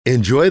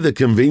Enjoy the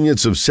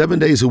convenience of 7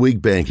 days a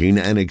week banking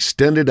and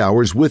extended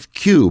hours with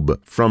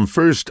Cube from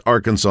First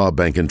Arkansas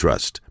Bank and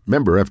Trust.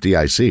 Member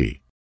FDIC.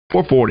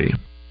 440.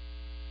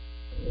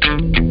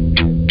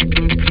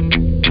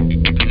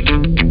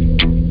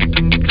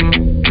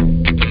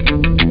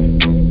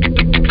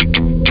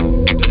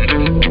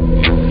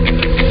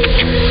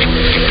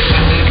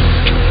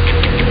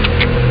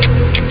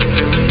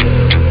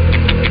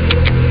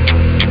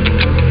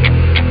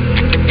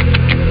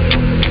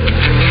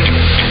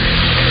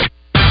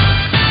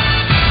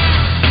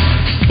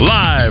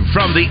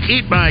 From the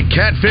Eat My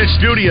Catfish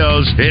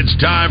studios, it's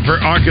time for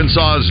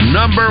Arkansas's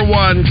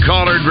 #1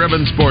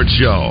 caller-driven sports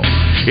show.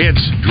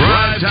 It's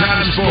Drive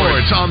Time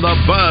Sports on the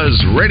Buzz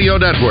Radio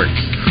Network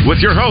with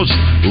your hosts,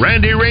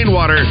 Randy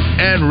Rainwater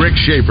and Rick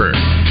Shaeffer.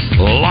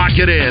 Lock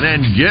it in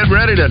and get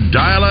ready to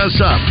dial us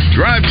up.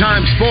 Drive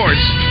Time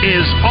Sports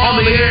is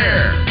on the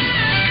air.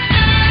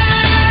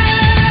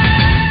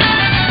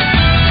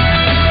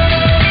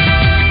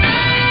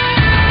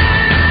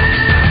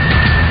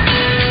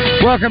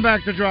 Welcome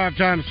back to Drive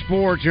Time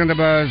Sports on the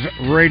Buzz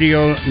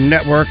Radio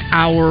Network.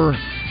 Hour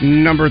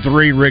number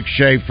 3, Rick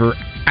Shaeffer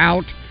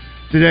out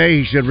today.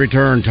 He should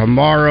return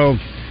tomorrow.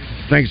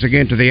 Thanks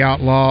again to the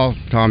Outlaw,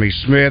 Tommy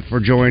Smith, for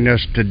joining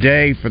us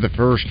today for the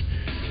first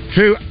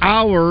 2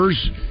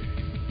 hours.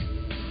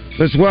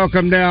 Let's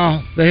welcome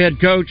now the head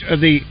coach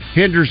of the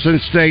Henderson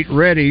State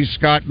Reddies,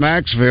 Scott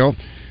Maxfield.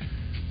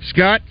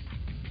 Scott,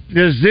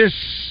 does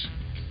this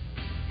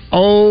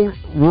old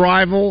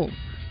rival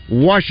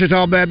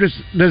Ouachita Baptist,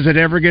 does it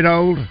ever get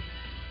old?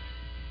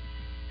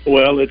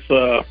 Well, it's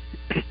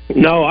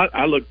no.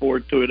 I look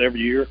forward to it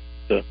every year.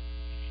 It's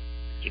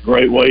a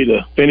great way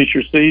to finish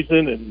your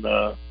season and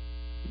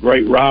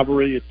great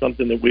rivalry. It's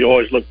something that we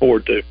always look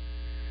forward to.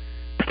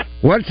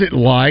 What's it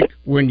like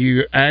when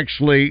you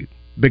actually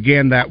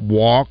begin that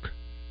walk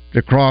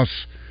to cross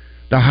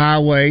the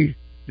highway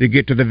to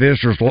get to the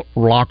visitors'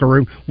 locker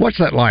room? What's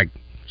that like,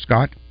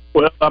 Scott?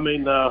 Well, I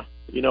mean,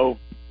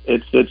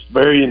 it's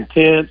very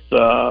intense.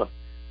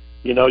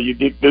 You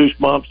get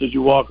goosebumps as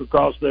you walk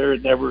across there.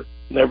 It never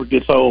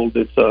gets old.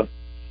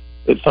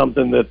 It's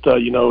something that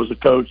as a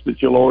coach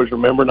that you'll always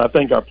remember. And I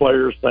think our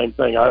players, same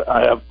thing.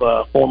 I have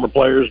former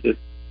players that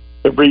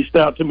have reached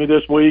out to me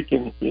this week,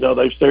 and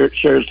they've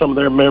shared some of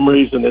their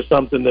memories, and it's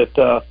something that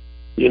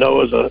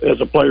as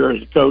a player,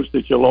 as a coach,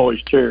 that you'll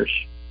always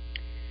cherish.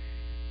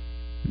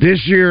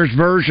 This year's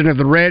version of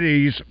the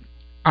Reddies,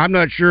 I'm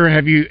not sure.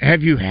 Have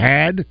you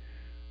had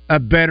a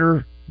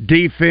better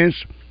defense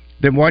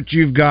than what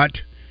you've got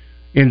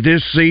in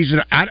this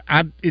season?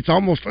 It's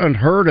almost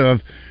unheard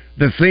of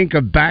to think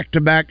of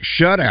back-to-back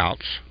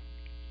shutouts.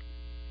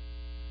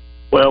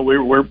 Well,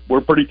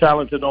 we're pretty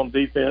talented on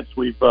defense.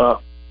 We've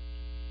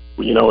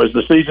as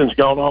the season's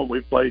gone on,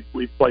 we've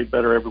played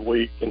better every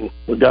week, and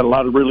we've got a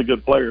lot of really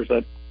good players.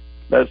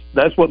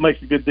 That's what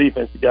makes a good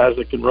defense. The guys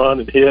that can run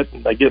and hit,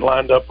 and they get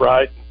lined up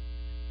right.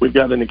 We've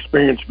got an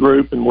experienced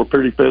group, and we're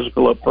pretty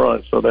physical up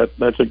front, so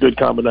that's a good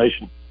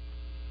combination.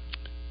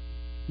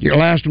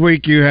 Last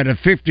week you had a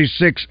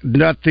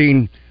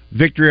 56-0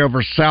 victory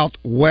over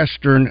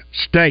Southwestern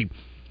State.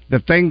 The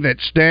thing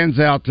that stands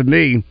out to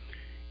me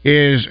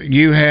is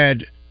you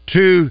had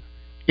 2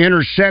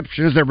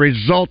 interceptions that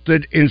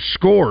resulted in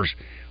scores.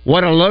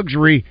 What a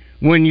luxury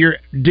when your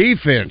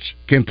defense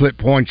can put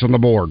points on the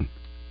board.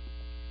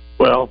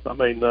 Well, I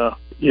mean,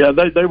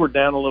 they were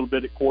down a little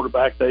bit at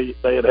quarterback. They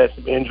had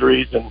some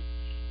injuries, and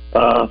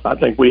I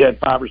think we had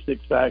 5 or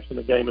 6 sacks in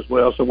the game as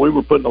well. So we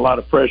were putting a lot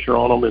of pressure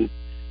on them, and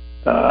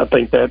I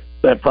think that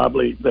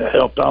probably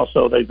helped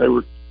also. They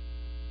were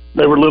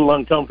a little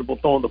uncomfortable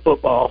throwing the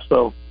football.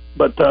 So,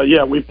 but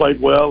we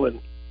played well, and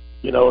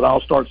it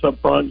all starts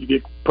up front. You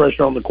get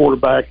pressure on the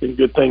quarterback, and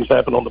good things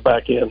happen on the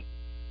back end.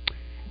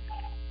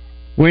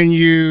 When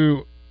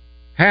you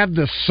have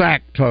the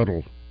sack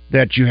total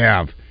that you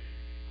have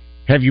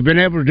you been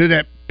able to do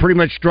that pretty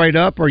much straight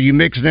up, or are you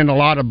mixing in a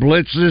lot of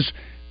blitzes?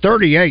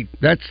 38.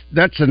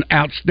 That's an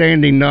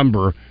outstanding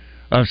number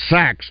of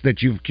sacks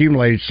that you've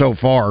accumulated so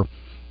far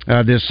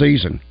this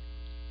season.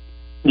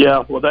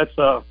 Yeah, well, that's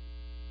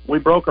we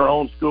broke our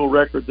own school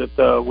record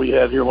that we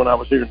had here when I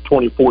was here in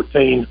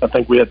 2014. I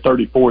think we had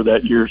 34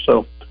 that year.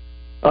 So,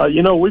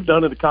 we've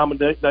done it a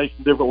combination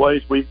different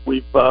ways.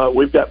 We've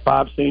got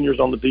 5 seniors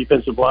on the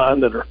defensive line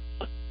that are,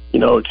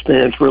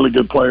 experienced, really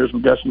good players.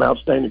 We've got some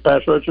outstanding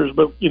pass rushers,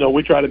 but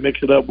we try to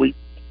mix it up.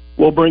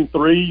 We'll bring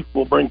 3,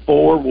 we'll bring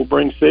 4, we'll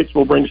bring 6,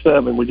 we'll bring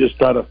 7. We just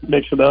try to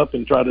mix it up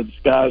and try to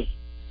disguise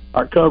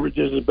our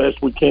coverages as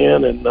best we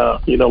can, and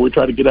we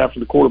try to get after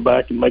the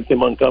quarterback and make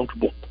them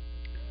uncomfortable.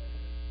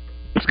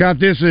 Scott,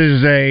 this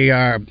is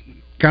a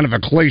kind of a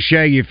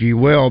cliche, if you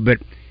will, but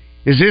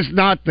is this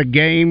not the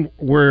game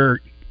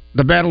where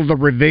the Battle of the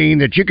Ravine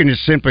that you can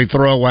just simply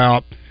throw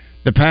out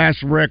the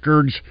past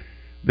records,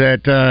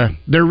 that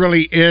there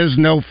really is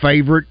no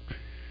favorite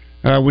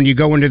when you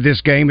go into this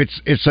game?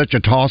 It's such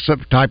a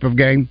toss-up type of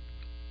game.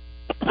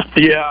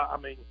 Yeah, I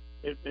mean,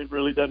 it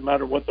really doesn't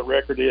matter what the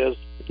record is.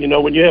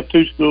 When you have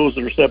 2 schools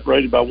that are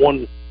separated by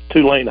one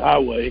 2-lane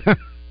highway,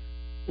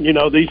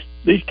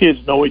 these kids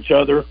know each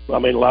other. I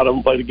mean, a lot of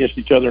them played against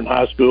each other in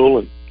high school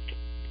and,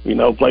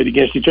 played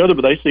against each other,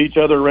 but they see each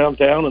other around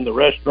town in the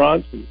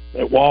restaurants and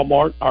at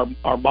Walmart,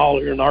 our mall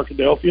here in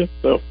Arkadelphia.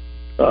 So,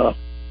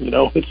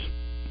 it's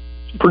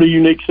a pretty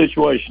unique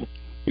situation.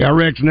 Yeah,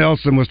 Rex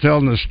Nelson was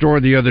telling the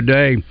story the other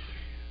day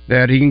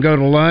that he can go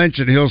to lunch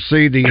and he'll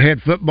see the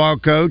head football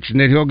coach, and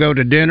then he'll go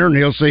to dinner and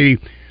he'll see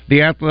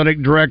the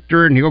athletic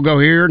director, and he'll go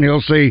here and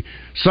he'll see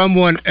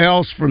someone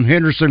else from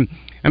Henderson.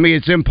 I mean,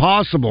 it's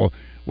impossible,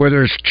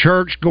 whether it's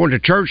going to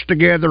church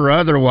together or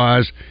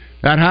otherwise.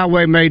 That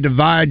highway may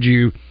divide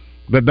you,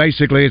 but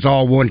basically it's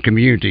all one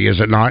community, is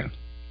it not?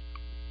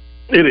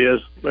 It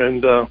is.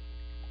 And,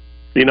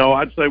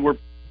 I'd say we're,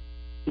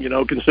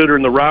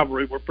 considering the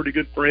rivalry, we're pretty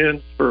good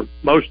friends for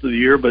most of the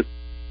year, but,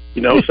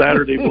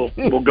 Saturday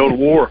we'll go to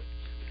war.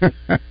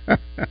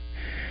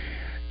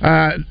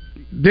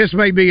 This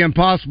may be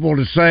impossible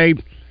to say.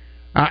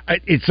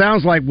 It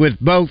sounds like with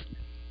both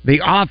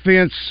the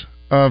offense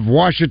of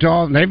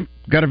Washington, they've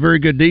got a very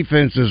good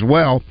defense as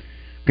well.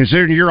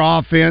 Considering your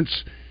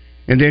offense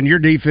and then your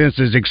defense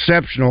is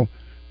exceptional,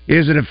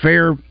 is it a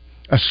fair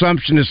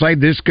assumption to say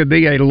this could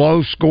be a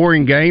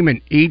low-scoring game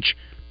and each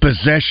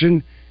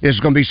possession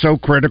is going to be so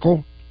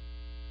critical?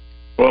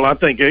 Well, I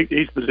think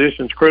each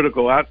position is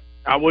critical. I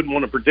wouldn't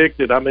want to predict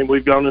it. I mean,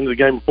 we've gone into the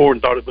game before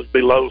and thought it would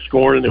be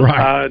low-scoring and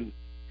high, and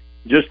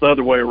just the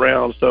other way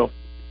around. So,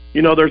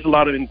 there's a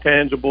lot of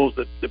intangibles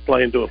that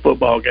play into a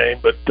football game,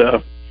 but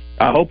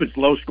I hope it's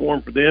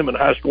low-scoring for them and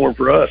high-scoring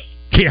for us.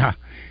 Yeah.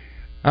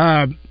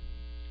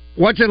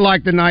 What's it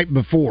like the night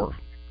before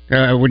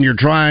when you're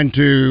trying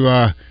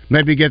to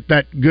maybe get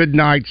that good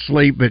night's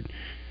sleep? But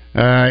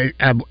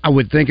I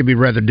would think it'd be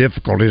rather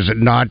difficult, is it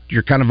not?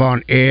 You're kind of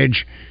on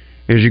edge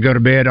as you go to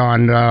bed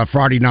on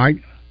Friday night?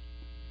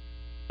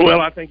 Well,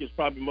 I think it's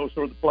probably most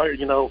of the players,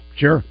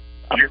 Sure.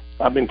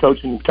 I've been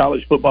coaching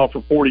college football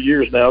for 40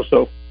 years now,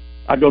 so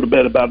I go to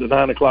bed about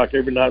 9 o'clock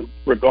every night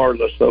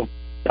regardless. So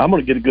I'm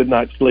going to get a good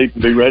night's sleep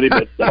and be ready,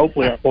 but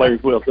hopefully our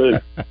players will too.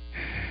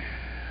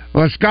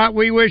 Well, Scott,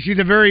 we wish you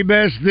the very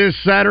best this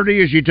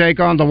Saturday as you take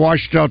on the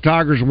Washington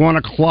Tigers, 1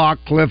 o'clock,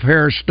 Cliff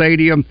Harris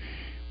Stadium.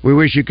 We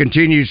wish you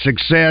continued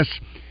success.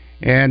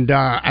 And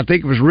I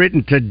think it was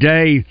written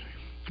today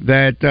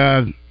that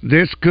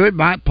this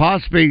might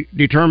possibly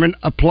determine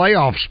a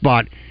playoff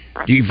spot.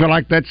 Do you feel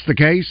like that's the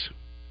case?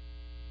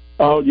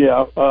 Oh,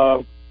 yeah.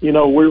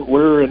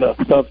 We're in a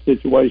tough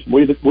situation.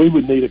 We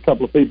would need a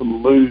couple of people to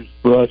lose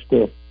for us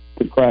to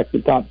crack the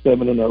top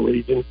 7 in our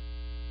region.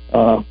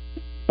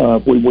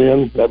 If we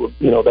win, that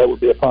would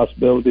be a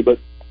possibility. But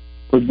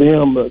for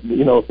them,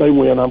 if they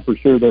win, I'm for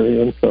sure they're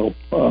in. So,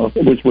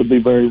 which would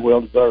be very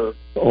well deserved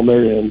on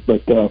their end.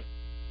 But we'll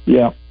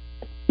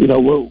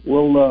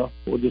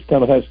just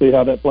kind of have to see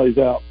how that plays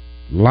out.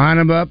 Line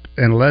them up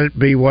and let it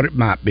be what it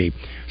might be.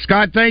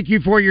 Scott, thank you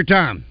for your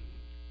time.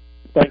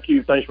 Thank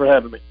you. Thanks for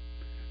having me.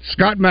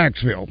 Scott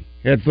Maxfield,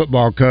 head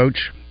football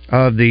coach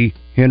of the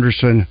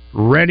Henderson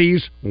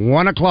Reddies,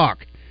 1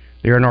 o'clock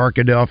there in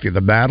Arkadelphia, the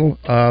Battle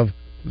of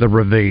the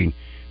Ravine.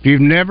 If you've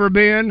never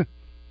been,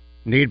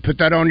 you need to put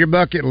that on your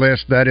bucket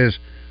list. That is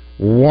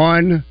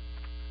one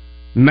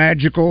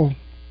magical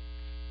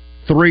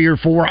 3 or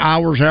 4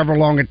 hours, however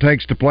long it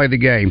takes to play the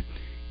game.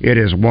 It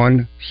is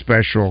one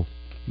special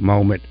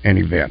moment and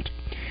event.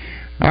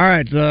 All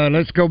right,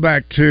 let's go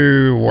back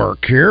to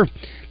work here.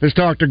 Let's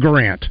talk to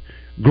Grant.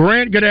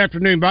 Grant, good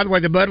afternoon. By the way,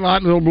 the Bud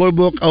Light Little Blue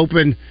Book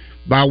open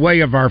by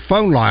way of our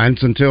phone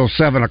lines until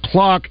 7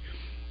 o'clock,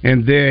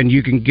 and then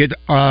you can get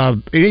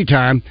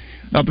anytime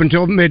up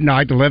until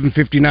midnight,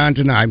 11:59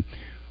 tonight,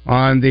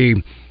 on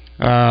the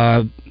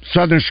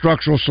Southern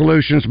Structural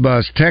Solutions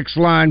Buzz text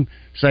line.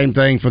 Same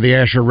thing for the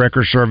Asher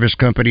Record Service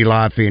Company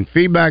live feed and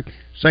feedback.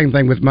 Same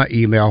thing with my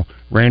email,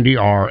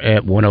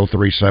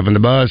 randyr@1037 The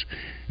Buzz.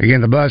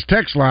 Again, the Buzz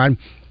text line,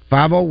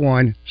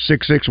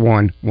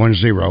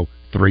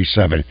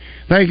 501-661-1037.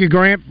 Thank you,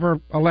 Grant, for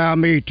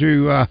allowing me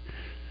to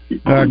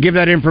give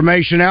that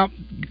information out.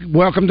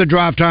 Welcome to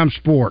Drive Time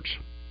Sports.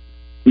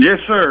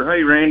 Yes, sir.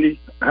 Hey, Randy.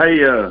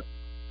 Hey, I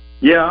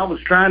was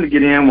trying to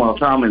get in while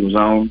Tommy was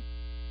on,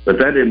 but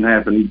that didn't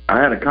happen.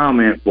 I had a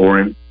comment for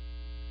him.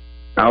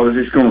 I was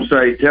just going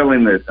to tell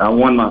him that I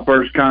won my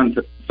first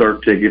concert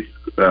tickets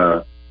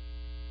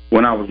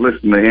when I was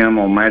listening to him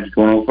on Magic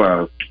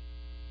 105.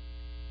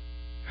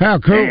 How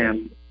cool.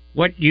 And,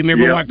 what, you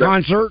remember what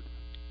concert?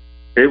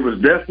 It was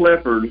Def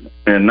Leppard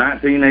in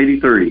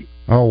 1983.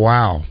 Oh,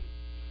 wow.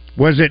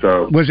 Was it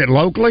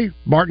locally,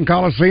 Barton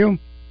Coliseum?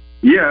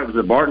 Yeah, it was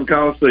at Barton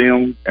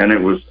Coliseum, and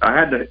it was,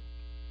 as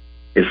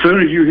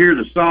soon as you hear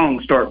the song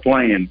start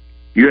playing,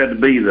 you had to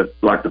be the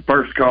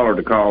first caller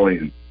to call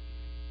in.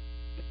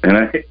 And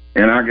I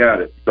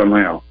got it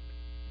somehow.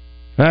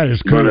 That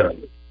is cool.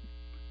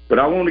 But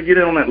I want to get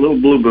in on that Little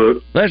Blue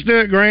Book. Let's do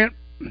it, Grant.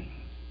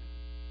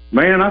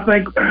 Man, I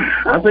think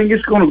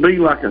it's going to be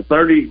like a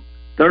 30-27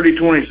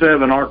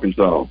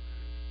 Arkansas.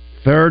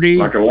 30.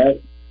 Like a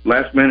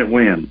last minute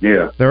win,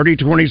 yeah.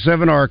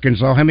 30-27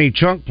 Arkansas. How many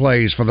chunk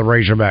plays for the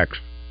Razorbacks?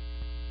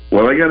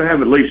 Well, they got to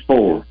have at least 4.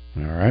 All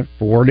right,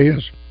 4 it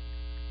is.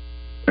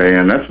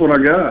 and that's what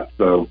I got.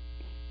 So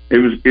it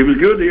was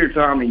good to hear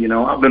Tommy. You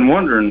know, I've been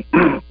wondering.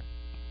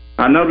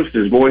 I noticed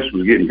his voice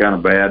was getting kind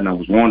of bad, and I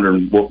was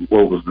wondering what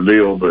was the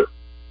deal. But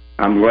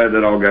I'm glad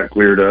that all got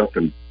cleared up,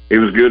 and it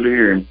was good to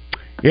hear him.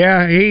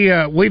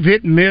 Yeah, we've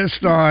hit and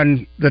missed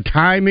on the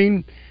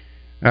timing.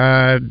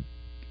 I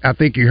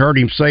think you heard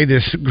him say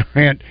this,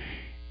 Grant.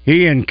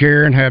 He and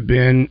Karen have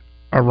been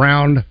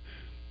around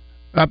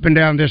up and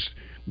down this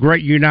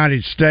great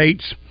United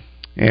States,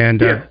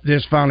 and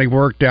this finally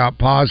worked out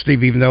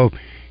positive, even though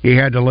he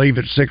had to leave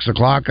at 6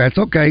 o'clock. That's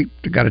okay.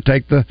 Got to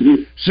take the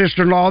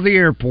sister-in-law to the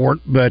airport,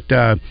 but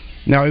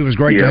no, it was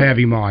great to have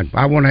him on.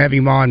 I want to have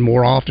him on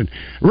more often.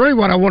 Really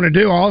what I want to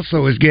do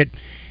also is get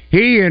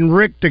he and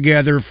Rick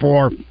together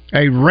for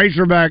a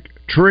Razorback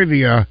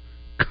trivia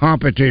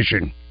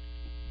competition.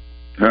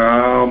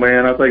 Oh,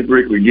 man, I think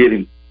Rick would get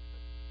him.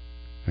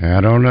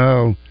 I don't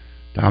know.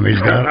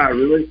 Tommy's got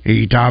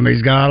really?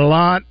 Tommy's got a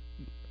lot.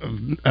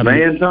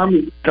 Man,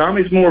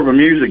 Tommy's more of a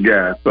music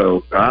guy,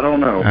 so I don't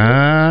know.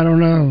 I don't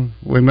know.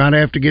 We might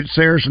have to get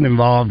Saracen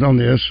involved on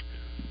this.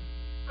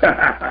 Hey,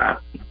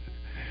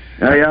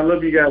 I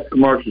love you guys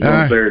commercials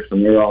on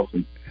Saracen. They're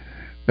awesome.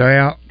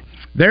 Yeah,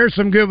 there's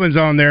some good ones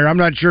on there. I'm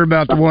not sure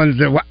about the ones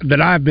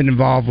that I've been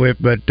involved with,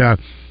 but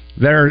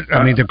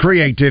the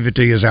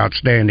creativity is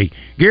outstanding.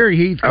 Gary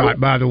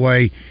Heathcott, by the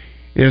way,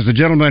 is the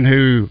gentleman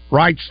who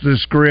writes the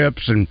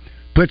scripts and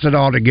puts it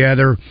all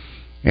together,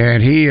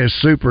 and he is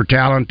super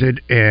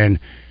talented, and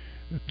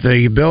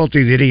the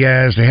ability that he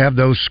has to have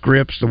those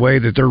scripts the way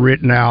that they're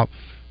written out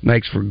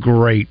makes for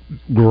great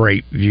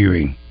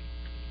viewing.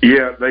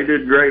 Yeah, they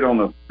did great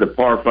on the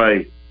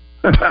parfait.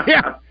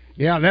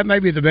 yeah, that may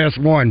be the best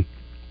one.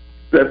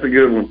 That's a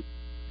good one.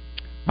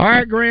 All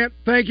right, Grant.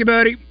 Thank you,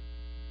 buddy.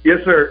 Yes,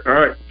 sir. All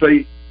right. See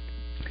you.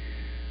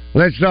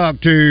 Let's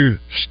talk to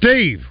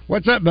Steve.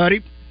 What's up,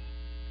 buddy?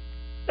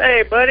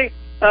 Hey, buddy.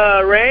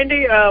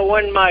 Randy,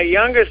 when my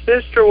youngest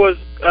sister was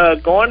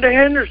going to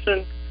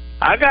Henderson,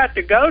 I got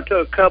to go to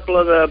a couple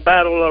of the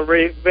Battle of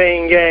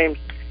Ravine games,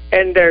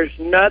 and there's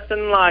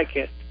nothing like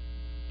it.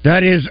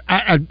 That is,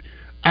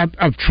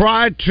 I've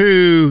tried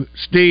to,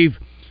 Steve,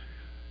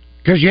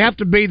 because you have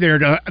to be there.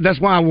 That's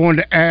why I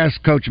wanted to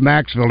ask Coach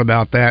Maxfield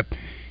about that,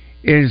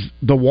 is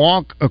the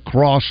walk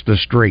across the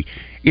street.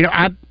 You know,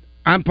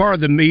 I'm part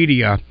of the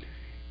media,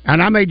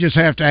 and I may just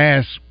have to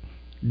ask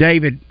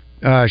David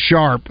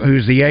Sharp,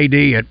 who's the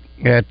AD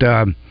at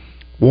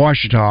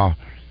Ouachita,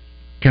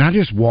 can I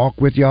just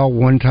walk with y'all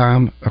one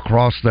time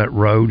across that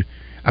road?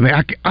 I mean,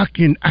 I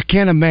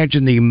can't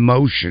imagine the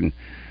emotion,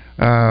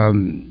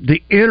 the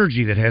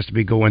energy that has to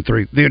be going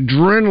through, the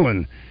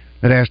adrenaline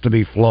that has to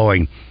be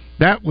flowing.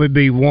 That would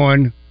be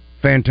one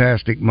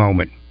fantastic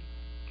moment.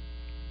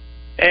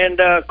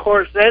 And, of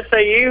course,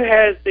 SAU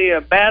has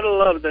the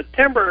Battle of the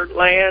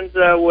Timberlands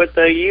with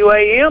the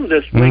UAM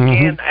this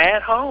weekend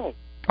at home.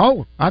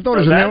 Oh, I thought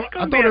it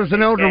was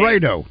an El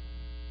Dorado.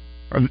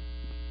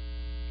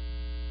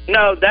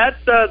 No, that's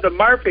the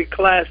Murphy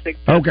Classic.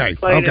 Okay.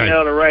 Played in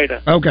El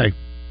Dorado. Okay.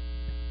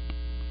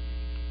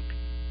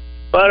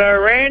 But,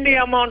 Randy,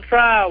 I'm going to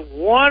try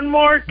one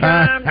more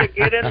time to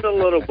get in the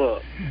little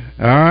book.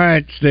 All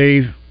right,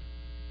 Steve.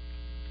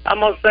 I'm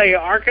going to say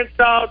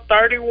Arkansas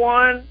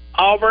 31,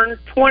 Auburn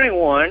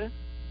 21.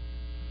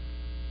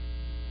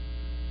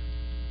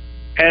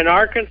 And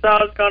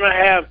Arkansas is going to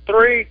have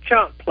 3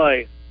 chunk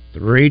plays.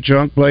 3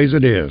 chunk plays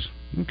it is.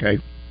 Okay.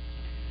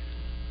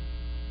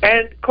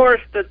 And, of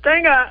course, the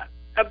thing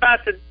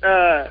about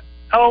the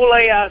whole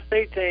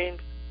AIC teams,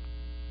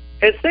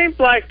 it seems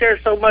like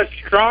they're so much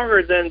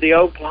stronger than the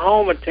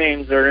Oklahoma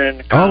teams that are in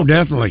the conference.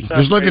 Oh, definitely.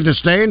 Just look at the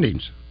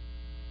standings.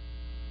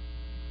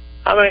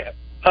 I mean,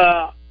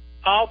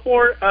 all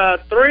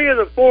 3 of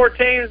the 4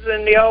 teams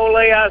in the old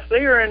AIC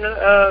are in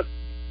the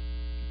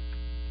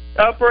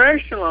upper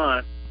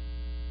echelon.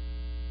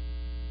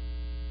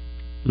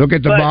 Look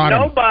at the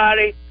bottom.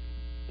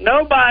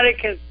 Nobody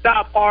can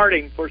stop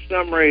Harding for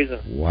some reason.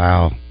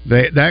 Wow.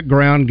 That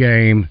ground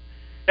game.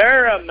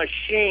 They're a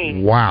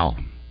machine. Wow.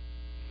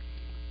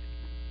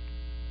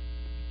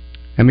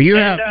 I mean, you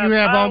have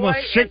almost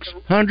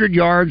 600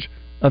 yards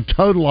of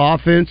total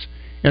offense,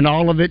 and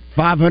all of it,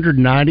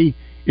 590,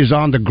 is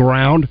on the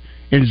ground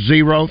and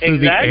 0 through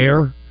the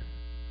air.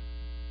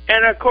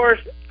 And, of course,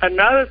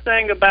 another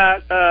thing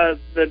about the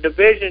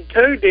Division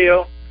II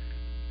deal,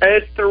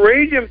 it's the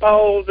region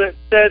poll that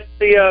sets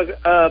the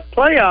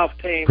playoff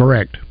team.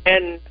 Correct.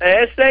 And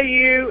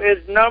SAU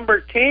is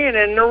number 10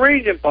 in the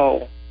region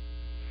poll,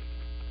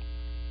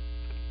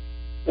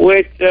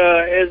 which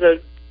is a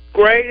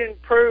great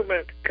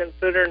improvement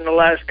considering the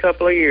last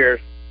couple of years.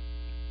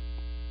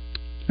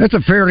 That's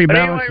a fairly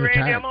balanced attack. Anyway,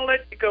 Randy, I'm going to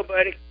let you go,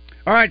 buddy.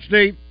 All right,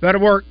 Steve.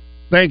 That'll work.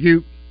 Thank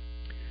you.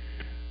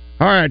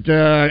 All right.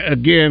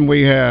 Again,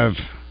 we have...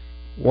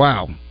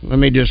 Wow.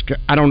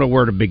 I don't know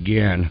where to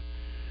begin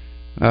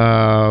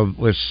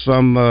with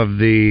some of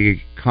the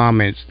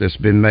comments that's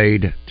been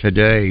made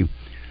today.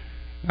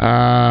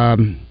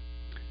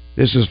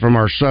 This is from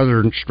our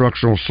Southern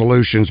Structural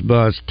Solutions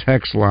Buzz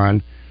text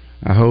line.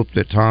 I hope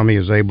that Tommy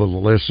is able to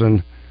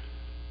listen.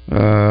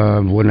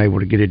 Wasn't able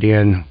to get it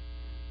in,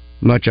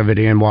 much of it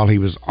in while he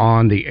was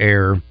on the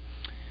air.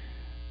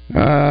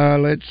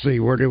 Let's see,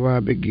 where do I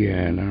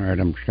begin? All right,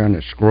 I'm trying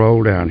to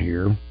scroll down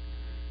here.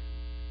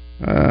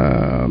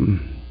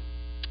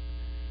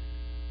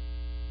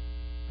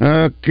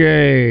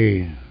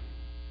 Okay.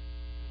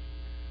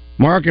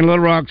 Mark in Little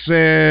Rock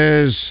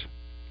says,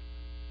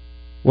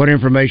 what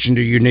information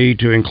do you need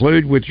to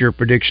include with your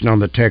prediction on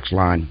the text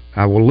line?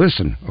 I will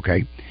listen,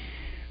 okay?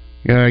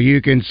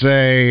 You can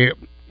say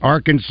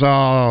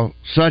Arkansas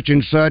such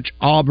and such,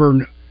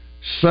 Auburn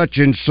such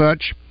and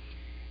such,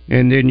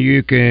 and then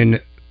you can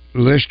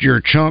list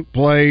your chunk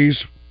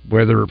plays,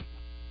 whether,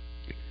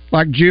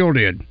 like Jill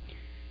did.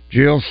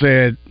 Jill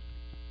said,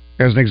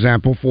 as an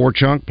example, 4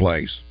 chunk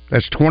plays.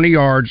 That's 20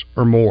 yards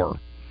or more.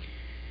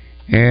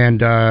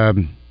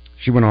 And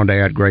she went on to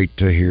add, great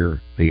to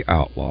hear the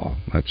outlaw.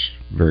 That's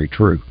very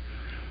true.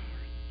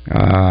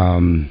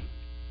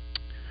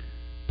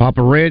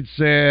 Papa Red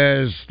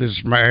says, this is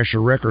from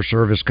Asher Record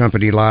Service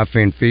Company live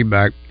fan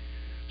feedback.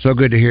 So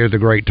good to hear the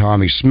great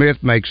Tommy Smith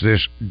makes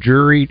this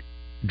dreary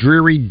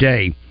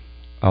day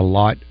a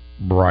lot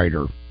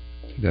brighter.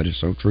 That is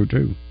so true,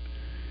 too.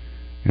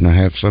 And I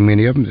have so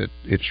many of them that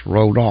it's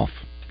rolled off.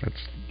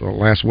 That's the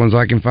last ones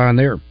I can find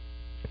there.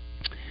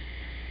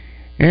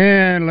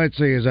 And let's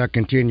see as I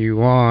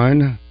continue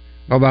on.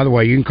 Oh, by the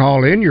way, you can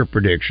call in your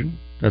prediction.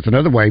 That's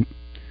another way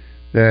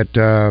that,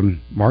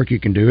 Mark, you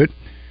can do it.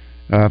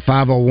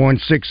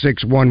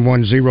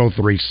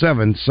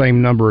 501-661-1037,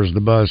 same number as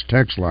the Buzz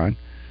text line.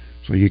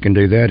 So you can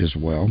do that as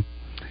well.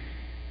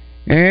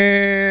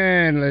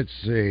 And let's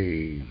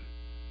see.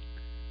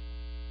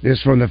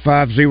 This from the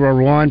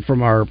 501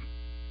 from our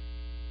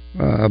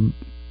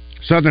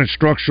Southern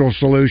Structural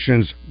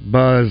Solutions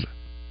Buzz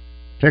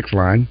text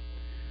line.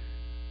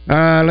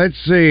 Let's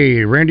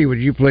see. Randy, would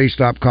you please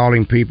stop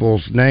calling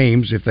people's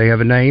names if they have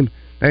a name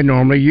they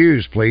normally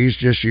use? Please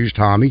just use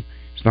Tommy.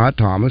 It's not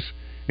Thomas.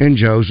 And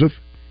Joseph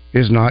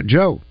is not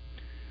Joe.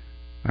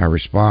 I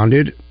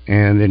responded,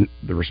 and then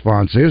the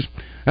response is,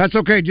 that's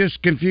okay,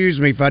 just confuse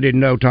me if I didn't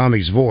know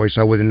Tommy's voice.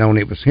 I would have known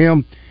it was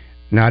him,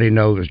 and I didn't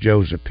know it was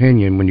Joe's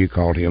opinion when you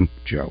called him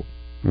Joe.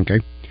 Okay?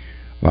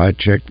 Well, I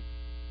checked.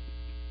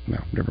 No,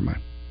 never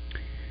mind.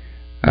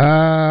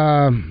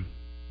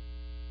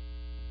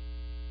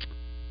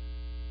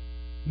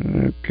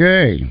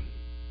 Okay.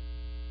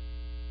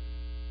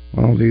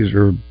 Well, these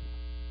are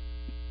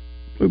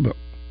blue book.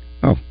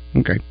 Oh,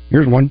 okay.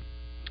 Here's one.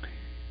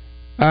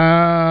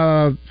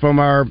 From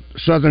our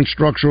Southern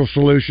Structural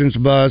Solutions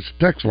Buzz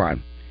text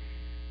line.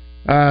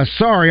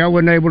 Sorry I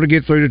wasn't able to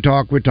get through to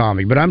talk with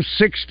Tommy, but I'm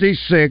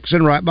 66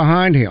 and right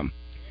behind him.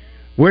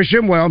 Wish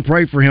him well and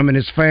pray for him and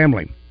his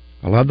family.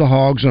 I love the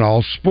Hogs and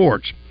all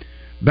sports.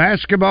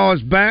 Basketball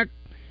is back.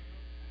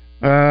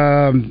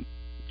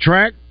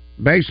 Track,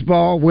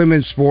 baseball,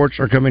 women's sports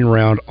are coming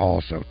around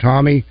also.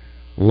 Tommy,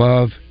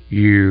 love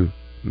you,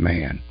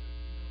 man.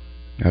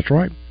 That's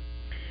right.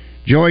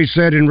 Joey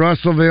said in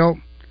Russellville,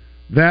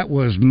 that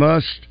was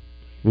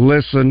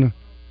must-listen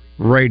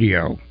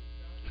radio.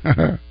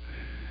 This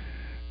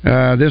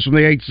from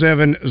the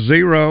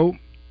 870.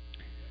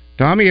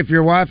 Tommy, if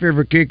your wife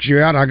ever kicks you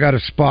out, I got a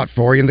spot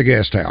for you in the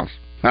guest house.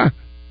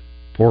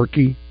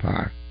 Porky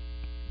pie.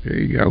 There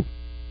you go.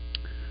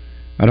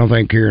 I don't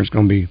think Kieran's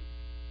going to be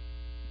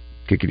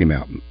kicking him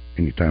out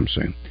anytime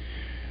soon.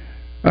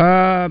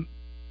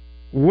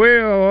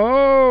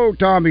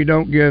 Tommy,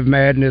 don't give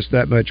Madness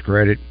that much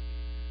credit.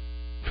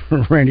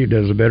 Randy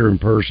does a better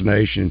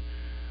impersonation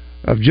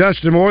of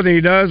Justin Moore than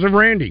he does of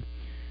Randy.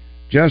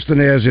 Justin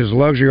has his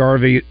luxury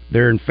RV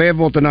there in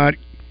Fayetteville tonight.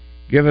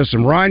 Give us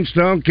some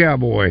Rhinestone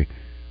Cowboy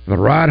for the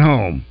ride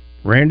home.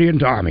 Randy and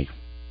Tommy.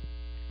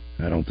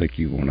 I don't think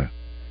you want to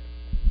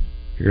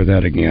hear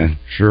that again.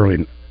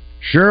 Surely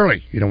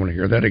you don't want to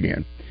hear that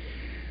again.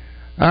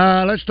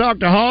 Let's talk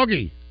to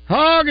Hoggy.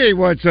 Hoggy,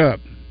 what's up?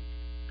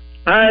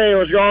 Hey,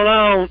 what's going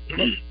on?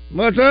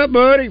 What's up,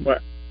 buddy?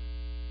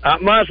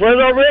 Not much.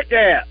 Where's old Rick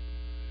at?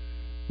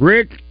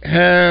 Rick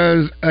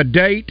has a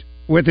date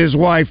with his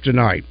wife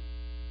tonight.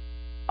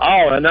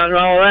 Oh, and nothing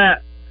wrong with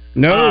that.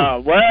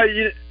 No. Well,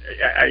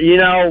 you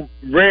know,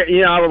 Rick.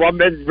 You know,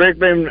 Rick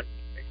been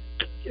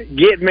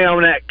getting me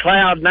on that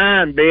Cloud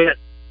 9 bit.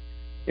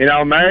 You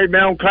know, married me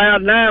on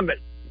Cloud 9, but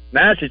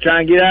now she's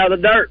trying to get out of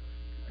the dirt.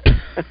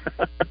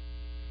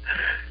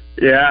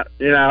 Yeah,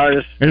 you know.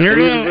 Is there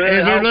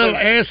a little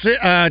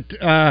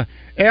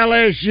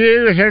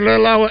LSU? Is there a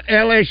little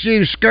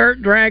LSU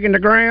skirt dragging the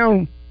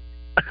ground?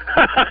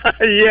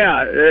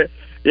 Yeah,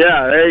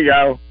 there you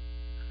go.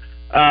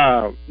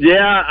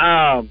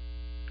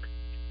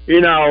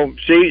 You know,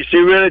 she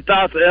really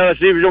thought that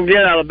LSU was going to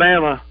get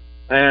Alabama,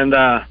 and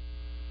I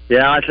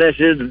said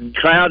she was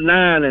Cloud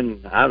 9,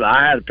 and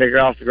I had to pick her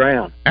off the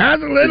ground. That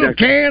was a little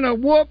can of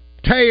whoop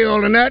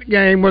tail in that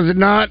game, was it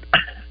not?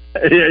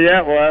 Yeah,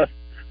 it was.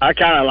 I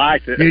kind of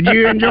liked it. Did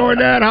you enjoy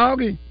that,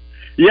 Hoggy?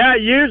 Yeah,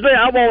 usually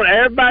I want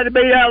everybody to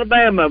beat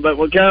Alabama, but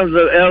when it comes to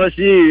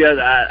LSU,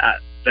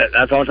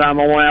 that's the only time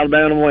I want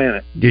Alabama to win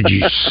it. Did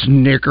you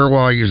snicker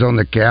while you was on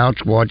the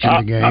couch watching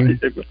the game?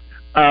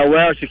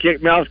 Well, she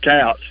kicked me off the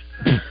couch.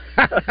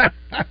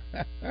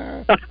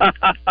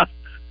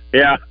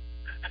 Yeah.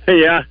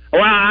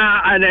 Well,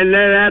 and then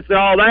after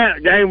all that,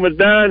 the game was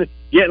done,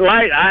 getting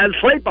late, I had to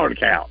sleep on the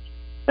couch.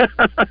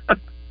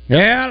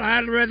 Yeah,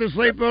 I'd rather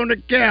sleep on the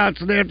couch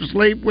than have to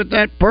sleep with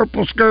that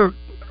purple skirt.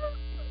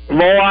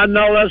 Boy, I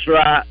know that's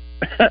right.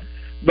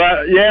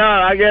 But,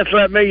 yeah, I guess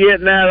let me get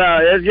in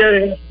that. Let's get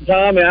in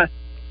Tommy.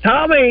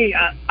 Tommy,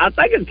 I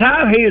think at the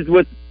time he was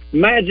with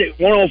Magic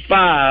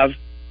 105.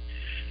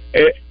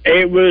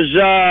 It was,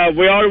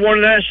 we already won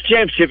the national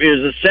championship. It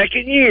was the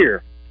second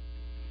year.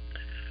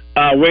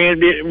 I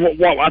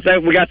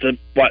think we got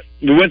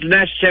we went to the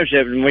national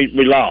championship and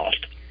we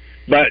lost.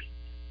 But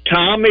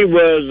Tommy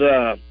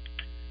was,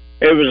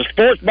 it was a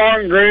sports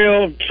bar and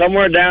grill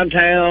somewhere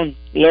downtown,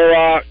 Little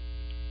Rock.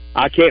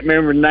 I can't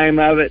remember the name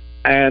of it.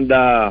 And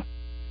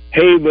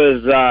he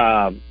was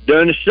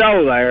doing a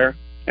show there,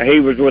 and he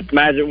was with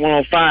Magic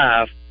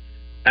 105.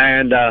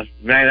 And, man,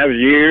 that was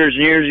years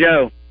and years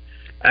ago.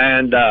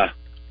 And I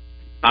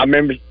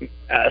remember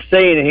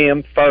seeing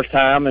him first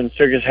time and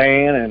shook his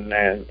hand,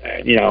 and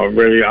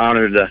really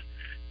honored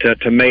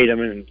to meet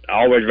him, and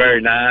always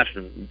very nice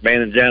and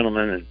being a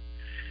gentleman.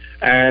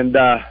 And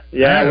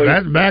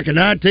that's back in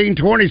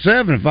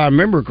 1927, if I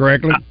remember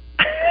correctly.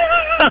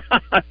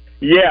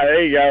 Yeah,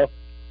 there you go.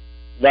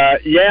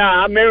 But yeah,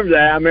 I remember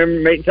that. I remember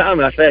meeting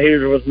Tommy. I said he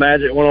was with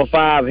Magic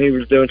 105. He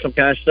was doing some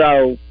kind of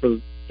show for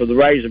the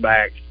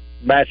Razorbacks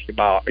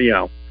basketball,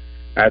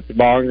 at the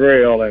bar and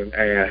grill, and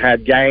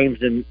had games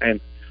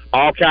and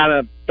all kind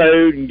of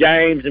food and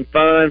games and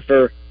fun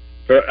for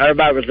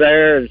everybody was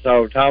there, and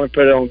so Tommy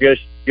put it on good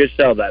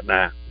show that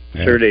night.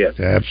 Sure did.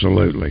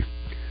 Absolutely.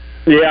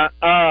 Yeah.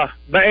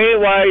 But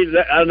anyway,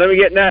 let me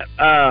get in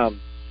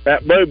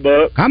that blue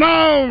book. Come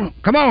on,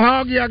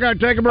 Hoggy. I got to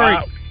take a break.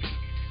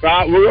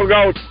 Right, we're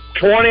gonna go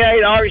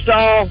 28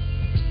 Arkansas,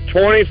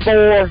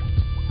 24.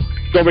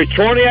 It's gonna be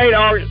 28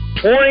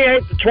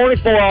 to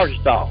 24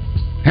 Arkansas.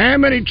 How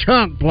many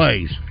chunk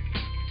plays?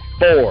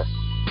 4.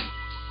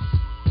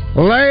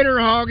 Later,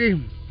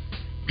 Hoggy.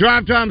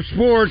 Drive Time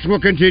Sports will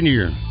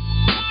continue.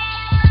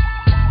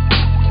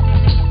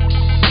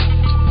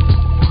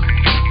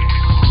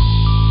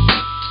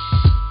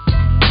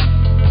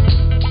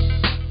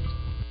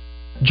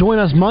 Join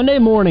us Monday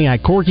morning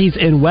at Corky's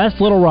in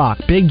West Little Rock.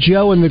 Big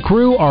Joe and the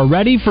crew are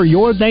ready for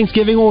your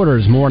Thanksgiving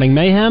orders. Morning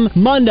Mayhem,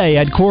 Monday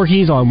at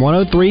Corky's on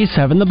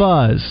 103.7 The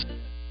Buzz.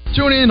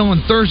 Tune in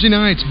on Thursday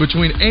nights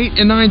between 8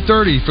 and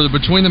 9:30 for the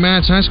Between the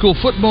Mats High School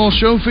Football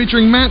Show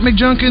featuring Matt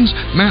McJunkins,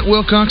 Matt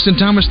Wilcox, and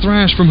Thomas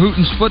Thrash from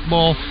Hooten's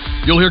Football.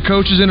 You'll hear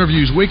coaches'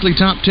 interviews, weekly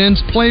top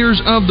 10s,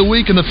 players of the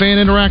week, and the Fan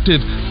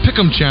Interactive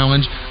Pick'em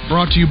Challenge.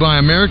 Brought to you by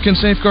American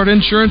Safeguard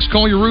Insurance,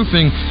 Collier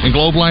Roofing, and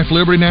Globe Life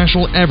Liberty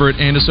National, Everett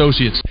and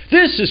Associates.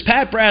 This is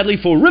Pat Bradley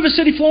for River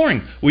City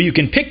Flooring, where you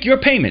can pick your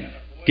payment.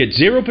 Get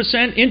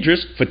 0%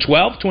 interest for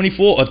 12,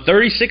 24, or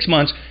 36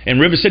 months, and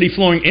River City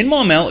Flooring in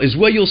Maumelle is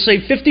where you'll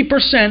save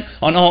 50%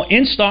 on all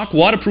in-stock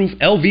waterproof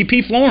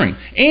LVP flooring.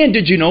 And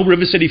did you know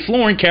River City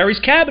Flooring carries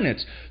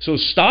cabinets? So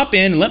stop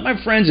in and let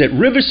my friends at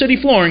River City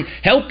Flooring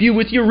help you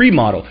with your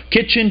remodel.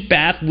 Kitchen,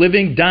 bath,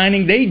 living,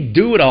 dining, they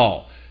do it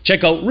all.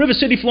 Check out River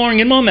City Flooring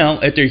in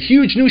Maumelle at their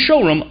huge new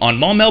showroom on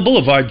Maumelle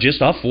Boulevard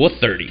just off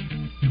 430.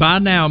 Buy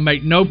now and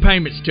make no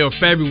payments till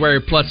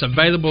February plus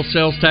available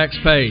sales tax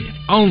paid.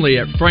 Only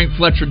at Frank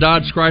Fletcher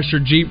Dodge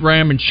Chrysler Jeep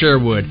Ram in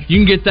Sherwood. You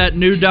can get that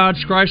new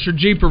Dodge Chrysler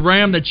Jeep or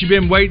Ram that you've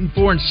been waiting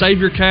for and save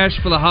your cash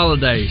for the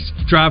holidays.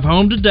 Drive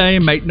home today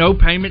and make no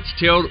payments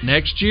till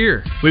next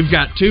year. We've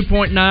got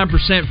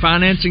 2.9%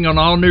 financing on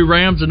all new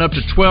Rams and up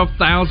to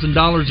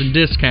 $12,000 in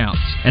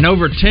discounts. And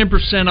over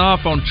 10%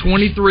 off on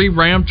 23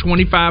 Ram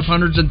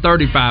 2500s and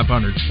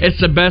 3500s.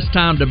 It's the best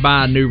time to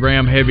buy a new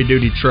Ram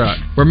heavy-duty truck.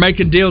 We're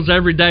making deals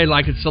every day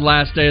like it's the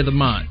last day of the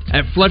month.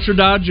 At Fletcher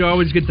Dodge, you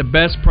always get the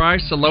best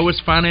price, the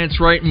lowest finance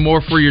rate, and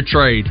more for your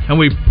trade. And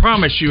we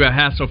promise you a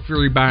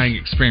hassle-free buying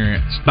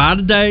experience. Buy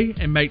today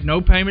and make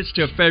no payments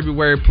till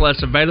February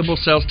plus available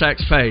sales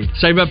tax paid.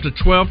 Save up to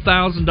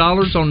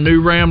 $12,000 on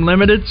new Ram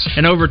Limiteds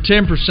and over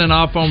 10%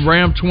 off on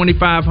Ram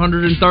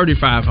 2500 and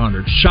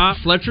 3500. Shop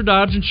Fletcher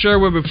Dodge in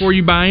Sherwood before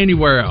you buy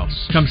anywhere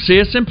else. Come see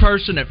us in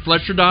person at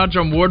Fletcher Dodge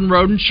on Warden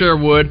Road in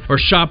Sherwood or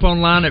shop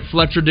online at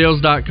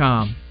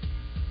FletcherDeals.com.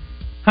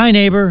 Hi,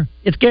 neighbor.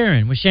 It's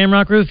Garen with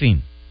Shamrock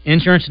Roofing.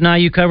 Insurance deny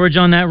you coverage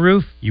on that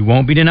roof? You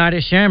won't be denied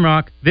at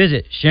Shamrock.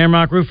 Visit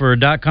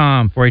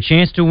ShamrockRoofer.com for a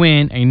chance to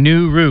win a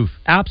new roof.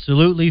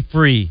 Absolutely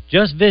free.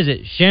 Just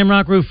visit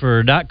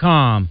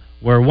ShamrockRoofer.com,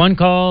 where one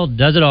call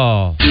does it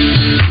all.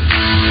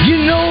 You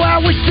know, I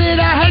wish that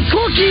I had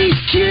Corky's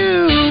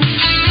Q.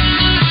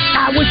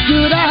 I wish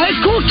that I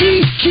had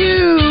Corky's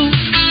Q.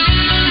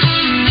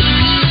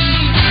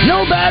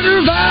 No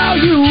better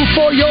value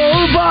for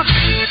your buck.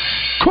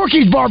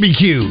 Corky's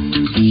Barbecue.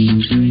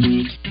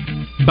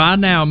 Buy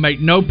now and make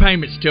no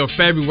payments till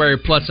February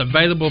plus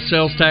available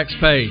sales tax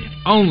paid.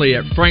 only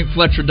at Frank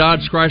Fletcher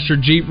Dodge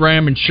Chrysler Jeep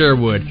Ram in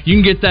Sherwood. You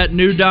can get that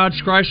new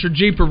Dodge Chrysler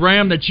Jeep or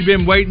Ram that you've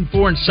been waiting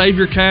for and save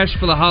your cash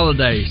for the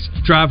holidays.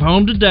 Drive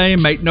home today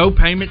and make no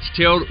payments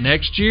till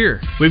next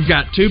year. We've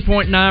got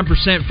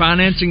 2.9%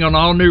 financing on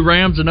all new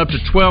Rams and up to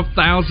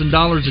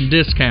 $12,000 in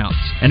discounts.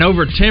 And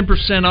over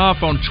 10%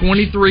 off on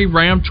 23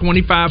 Ram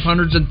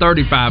 2500s and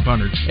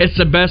 3500s. It's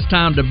the best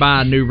time to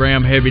buy a new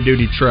Ram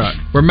heavy-duty truck.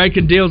 We're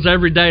making deals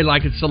every day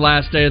like it's the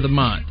last day of the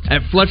month.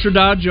 At Fletcher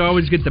Dodge, you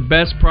always get the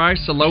best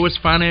price, the lowest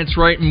finance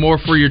rate, and more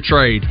for your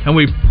trade. And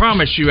we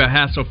promise you a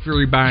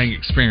hassle-free buying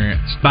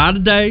experience. Buy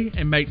today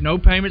and make no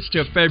payments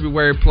till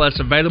February plus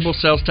available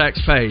sales tax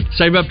paid.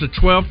 Save up to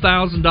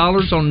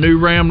 $12,000 on new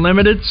Ram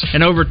Limiteds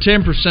and over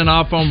 10%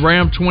 off on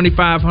Ram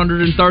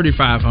 2500 and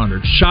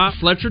 3500. Shop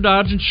Fletcher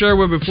Dodge in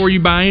Sherwood before you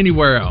buy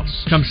anywhere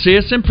else. Come see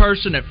us in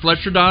person at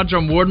Fletcher Dodge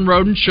on Warden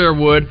Road in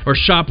Sherwood or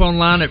shop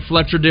online at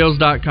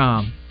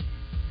FletcherDeals.com.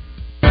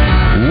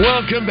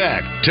 Welcome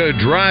back to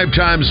Drive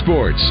Time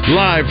Sports,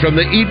 live from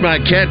the Eat My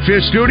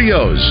Catfish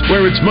studios,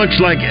 where it's much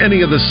like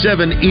any of the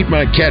 7 Eat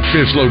My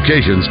Catfish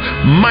locations,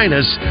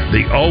 minus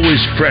the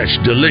always fresh,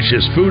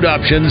 delicious food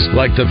options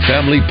like the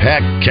family pack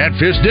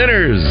catfish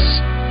dinners.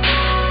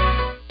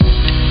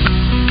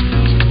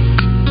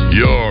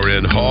 You're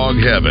in hog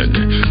heaven.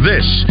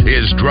 This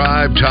is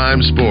Drive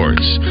Time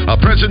Sports, a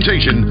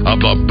presentation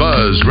of the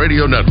Buzz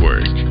Radio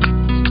Network.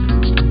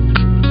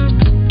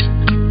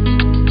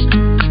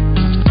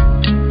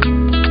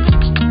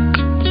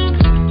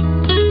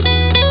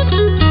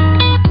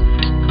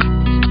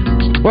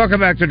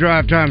 Welcome back to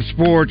Drive Time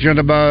Sports on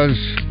the Buzz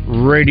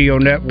Radio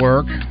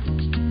Network.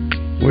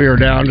 We are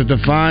down to the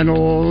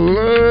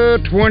final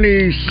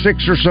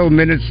 26 or so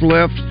minutes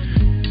left.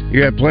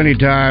 You have plenty of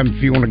time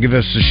if you want to give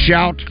us a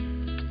shout.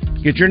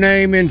 Get your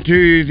name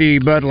into the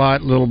Bud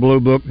Light Little Blue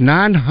Book.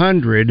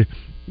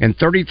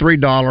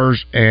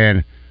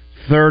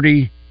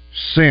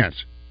 $933.30.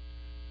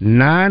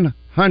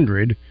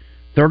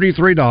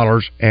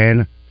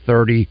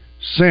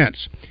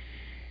 $933.30.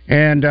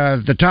 And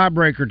the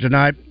tiebreaker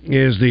tonight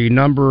is the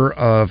number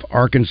of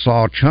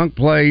Arkansas chunk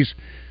plays.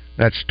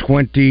 That's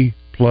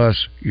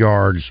 20-plus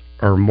yards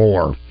or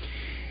more.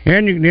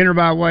 And you can enter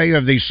by way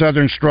of the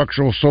Southern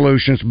Structural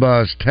Solutions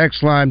Buzz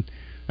text line.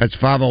 That's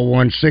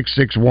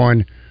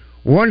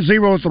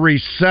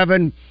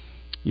 501-661-1037.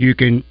 You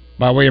can,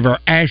 by way of our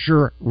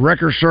Asher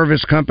Wrecker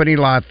Service Company,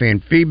 live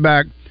fan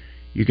feedback.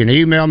 You can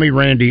email me,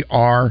 Randy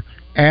R.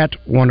 at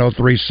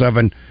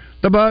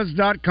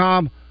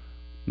 1037thebuzz.com.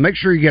 Make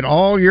sure you get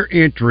all your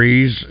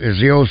entries, as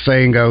the old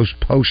saying goes,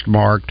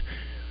 postmarked.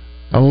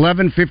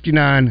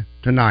 11:59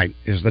 tonight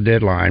is the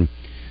deadline.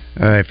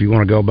 If you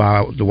want to go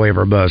by the way of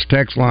our Buzz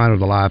text line or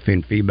the live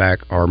in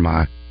feedback or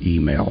my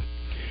email.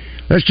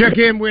 Let's check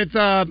in with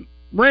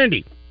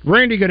Randy.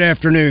 Randy, good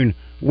afternoon.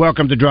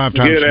 Welcome to Drive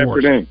Time Sports. Good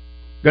afternoon.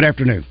 Good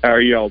afternoon. How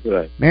are you all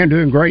today? Man,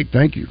 doing great.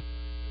 Thank you.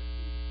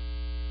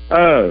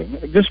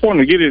 Just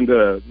wanted to get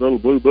into Little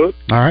Blue Book.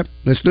 All right.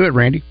 Let's do it,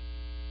 Randy.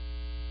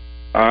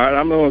 All right.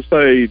 I'm going to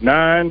say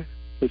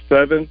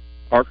 9-7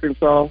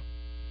 Arkansas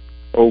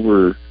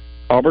over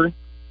Auburn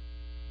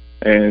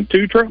and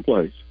 2 Trump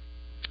plays.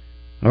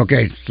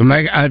 Okay. So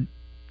that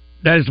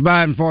is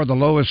by and far the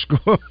lowest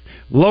score,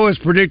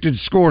 lowest predicted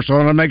score. So I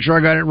want to make sure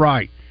I got it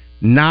right.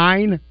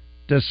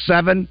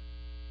 9-7.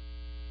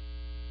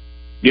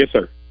 Yes,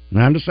 sir.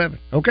 9-7.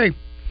 Okay.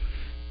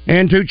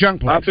 And 2 chunk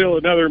plays. I feel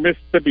another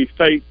Mississippi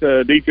State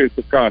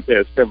defensive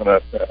contest coming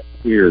up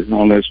here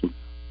on this one.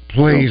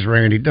 Please,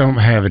 Randy, don't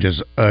have it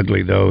as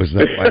ugly, though, as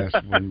that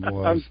last one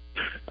was.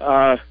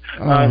 I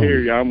hear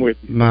you. I'm with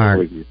you.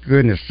 My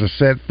goodness, to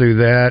set through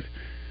that.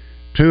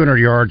 200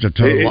 yards of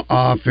total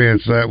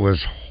offense, that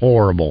was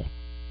horrible.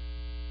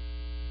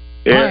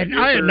 Yeah,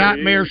 I had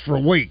nightmares for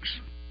weeks.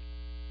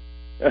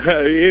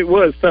 It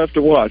was tough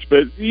to watch,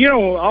 but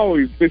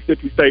always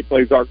Mississippi State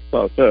plays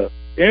Arkansas tough,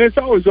 and it's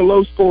always a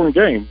low-scoring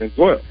game as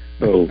well.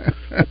 So,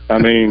 I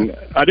mean,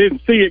 I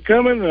didn't see it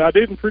coming, and I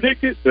didn't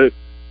predict it, but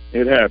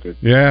it happened.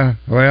 Yeah,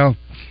 well,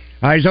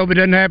 I just hope it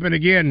doesn't happen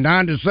again.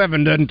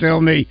 9-7 doesn't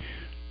tell me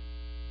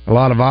a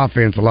lot of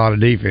offense, a lot of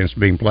defense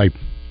being played.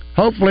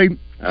 Hopefully.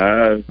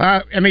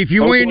 If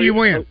you win, you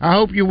win. I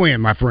hope you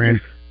win, my friend.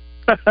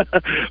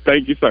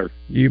 Thank you, sir.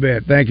 You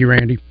bet. Thank you,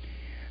 Randy.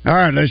 All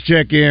right, let's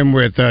check in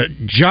with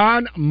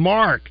John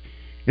Mark.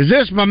 Is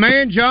this my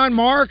man, John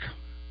Mark?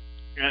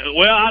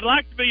 Well, I'd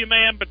like to be your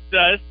man, but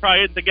this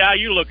probably isn't the guy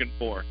you're looking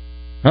for.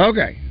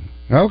 Okay.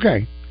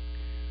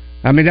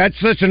 I mean, that's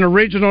such an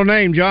original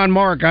name, John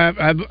Mark.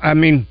 I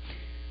mean,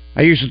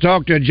 I used to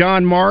talk to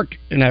John Mark,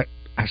 and I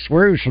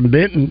swear he was from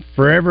Benton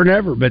forever and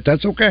ever, but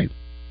that's okay.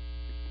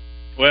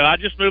 Well, I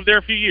just moved there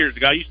a few years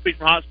ago. I used to be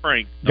from Hot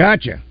Springs. So.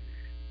 Gotcha.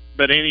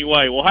 But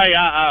anyway, well, hey,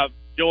 I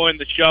joined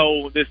the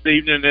show this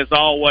evening, as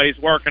always,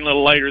 working a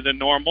little later than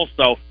normal.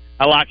 So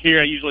I like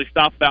here. I usually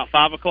stop about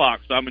 5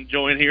 o'clock, so I'm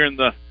enjoying hearing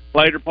the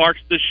later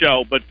parts of the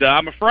show. But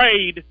I'm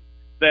afraid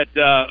that,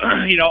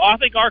 I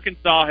think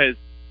Arkansas has,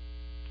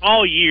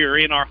 all year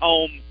in our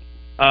home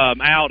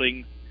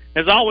outings,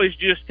 has always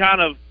just kind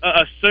of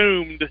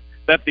assumed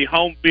that the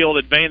home field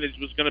advantage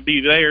was going to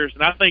be theirs,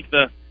 and I think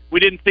we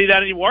didn't see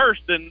that any worse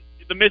than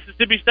the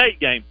Mississippi State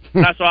game.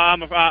 That's why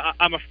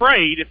I'm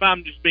afraid, if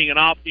I'm just being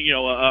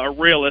a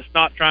realist,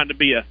 not trying to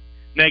be a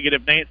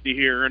negative Nancy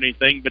here or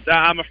anything, but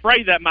I'm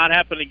afraid that might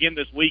happen again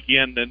this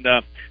weekend.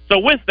 And so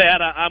with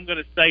that, I'm going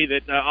to say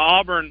that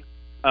Auburn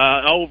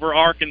over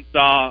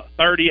Arkansas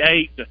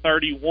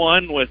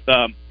 38-31 with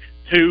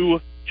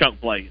 2 chunk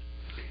plays.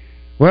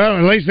 Well,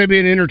 at least they'd be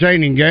an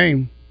entertaining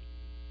game.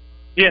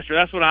 Yes, sir.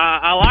 That's what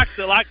I like.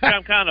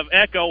 I'm kind of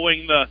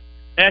echoing the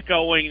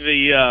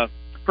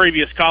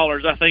previous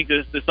callers. I think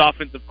this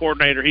offensive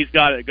coordinator, he's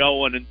got it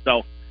going, and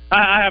so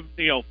I have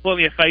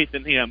plenty of faith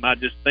in him. I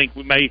just think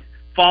we may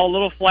fall a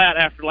little flat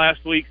after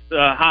last week's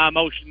high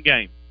emotion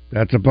game.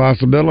 That's a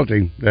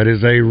possibility. That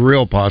is a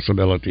real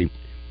possibility.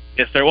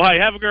 Yes, sir. Well, hey,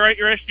 have a great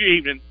rest of your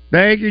evening.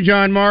 Thank you,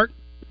 John Mark.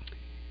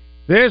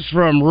 This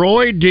from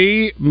Roy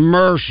D.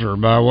 Mercer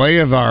by way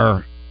of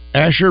our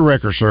Asher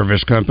Wrecker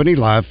Service Company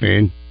live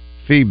fan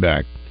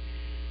feedback.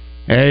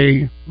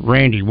 Hey,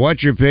 Randy,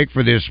 what's your pick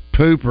for this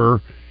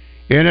pooper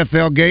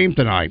NFL game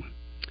tonight?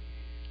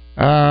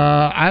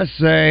 I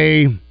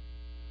say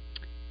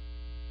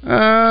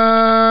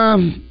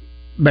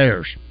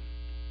Bears.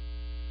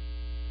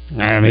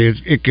 I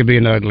mean, it could be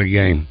an ugly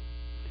game,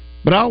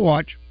 but I'll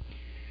watch.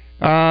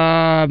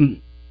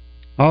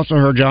 Also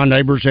heard John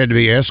Neighbors had to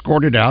be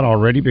escorted out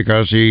already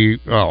because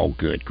oh,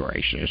 good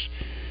gracious.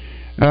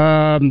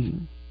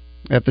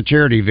 At the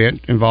charity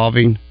event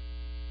involving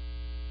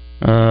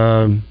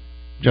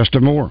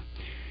Justin Moore.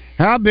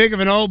 How big of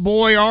an old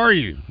boy are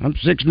you? I'm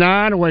 6'9",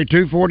 I weigh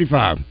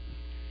 245.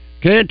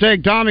 Can't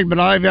take Tommy, but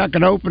if I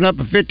can open up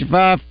a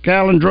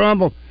 55-gallon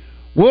drum,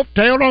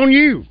 wolf-tailed on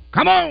you.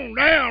 Come on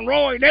down,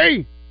 Roy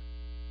D.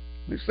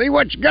 Let's see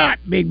what you got,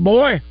 big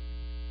boy.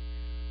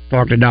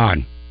 Talk to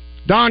Don.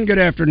 Don, good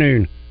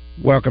afternoon.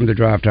 Welcome to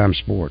Drive Time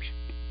Sports.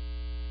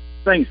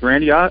 Thanks,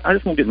 Randy. I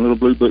just want to get in a little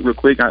blue book real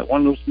quick. I got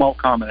one little small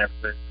comment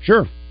after that.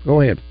 Sure.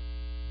 Go ahead.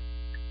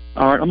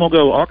 All right, I'm going to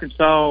go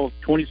Arkansas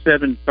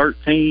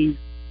 27-13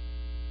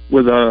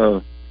 with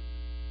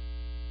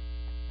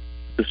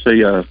let's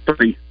see,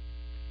 3.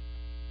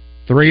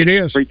 3 it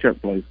is. 3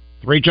 chunk plays.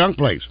 3 chunk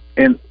plays.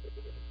 And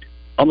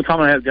only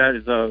comment I have got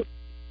is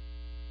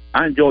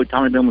I enjoyed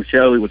Tommy Billman's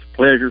show. It was a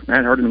pleasure. I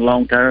hadn't heard him in a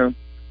long time.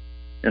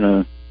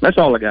 And that's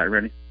all I got,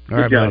 Randy. All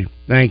right, buddy.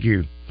 Thank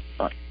you.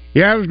 Right.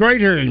 Yeah, it was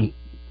great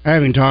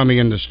having Tommy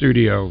in the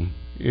studio.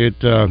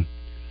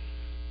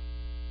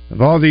 Of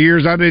all the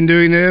years I've been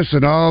doing this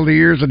and all the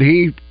years that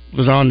he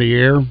was on the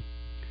air,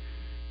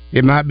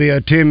 it might be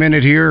a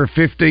 10-minute here or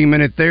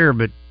 15-minute there,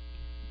 but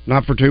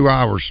not for 2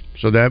 hours.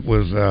 So that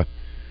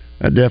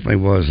definitely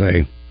was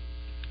a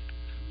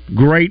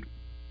great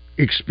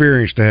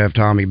experience to have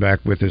Tommy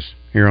back with us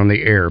here on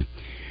the air.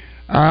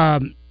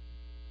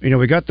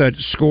 We got that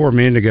score a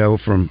minute ago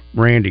from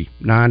Randy,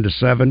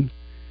 9-7.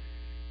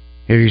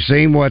 Have you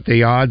seen what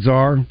the odds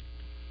are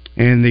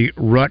in the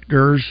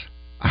Rutgers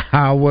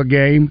Iowa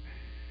game?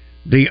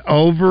 The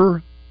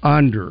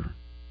over-under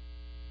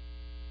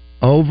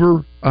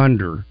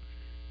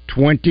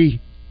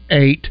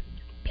 28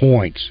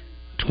 points.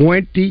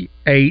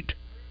 28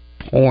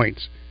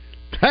 points.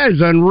 That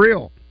is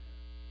unreal.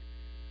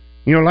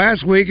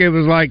 Last week it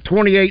was like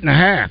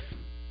 28.5.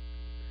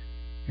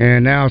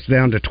 And now it's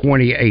down to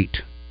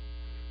 28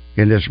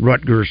 in this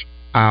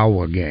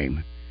Rutgers-Iowa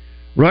game.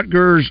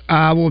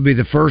 Rutgers-Iowa will be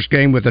the first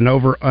game with an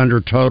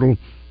over-under total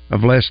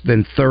of less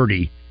than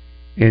 30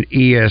 in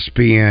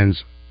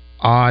ESPN's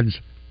odds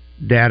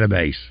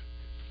database.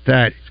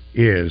 That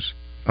is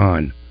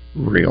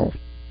unreal.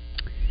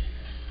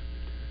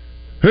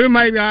 Who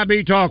may I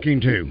be talking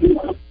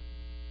to?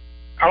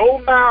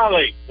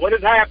 O'Malley. What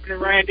is happening,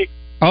 Randy?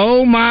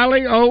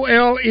 O'Malley,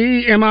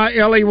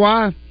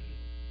 O-L-E-M-I-L-E-Y.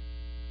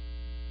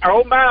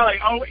 O'Malley,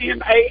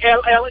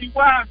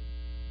 O-M-A-L-L-E-Y.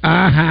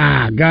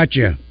 Aha,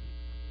 gotcha.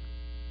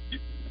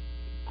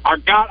 I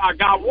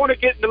want to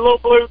get in the little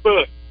blue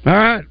book. All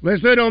right,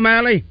 let's do it,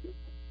 O'Malley.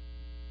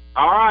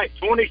 All right,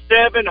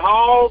 27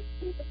 Hog,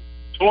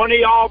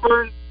 20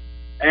 Auburn,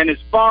 and as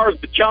far as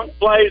the chunk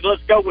plays,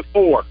 let's go with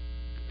 4.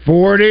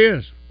 4 it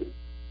is.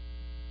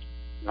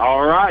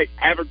 All right,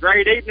 have a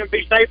great evening.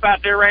 Be safe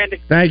out there,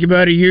 Randy. Thank you,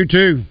 buddy. You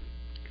too.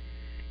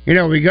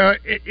 We got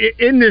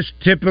in this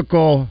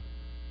typical.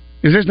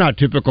 Is this not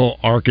typical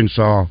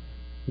Arkansas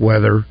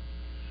weather?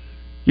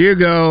 You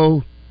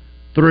go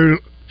through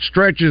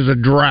stretches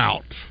of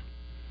drought,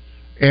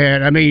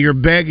 and you're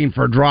begging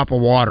for a drop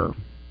of water.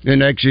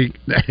 And actually,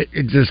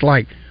 it's just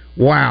like,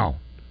 wow,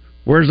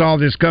 where's all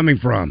this coming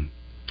from?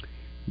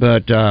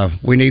 But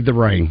we need the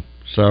rain.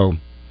 So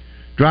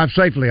drive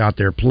safely out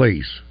there,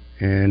 please.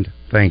 And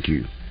thank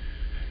you.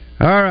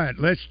 All right,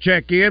 let's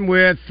check in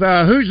with,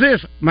 who's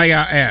this, may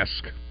I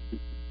ask?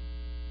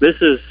 This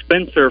is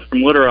Spencer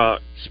from Little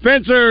Rock.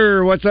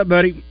 Spencer, what's up,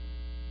 buddy?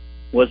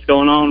 What's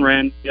going on,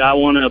 Randy? I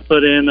want to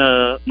put in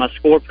my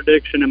score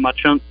prediction and my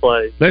chunk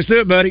play. Let's do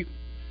it, buddy.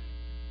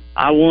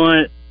 I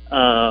want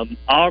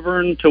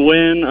Auburn to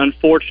win,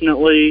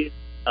 unfortunately,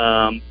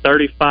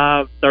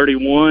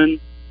 35-31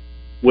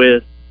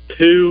 with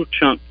 2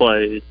 chunk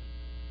plays.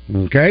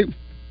 Okay.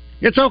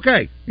 It's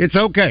okay. It's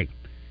okay.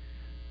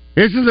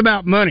 This is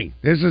about money.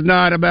 This is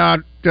not about,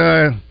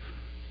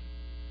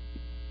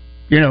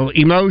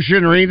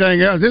 emotion or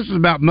anything else. This is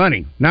about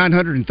money.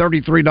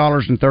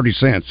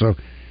 $933.30. So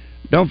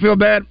don't feel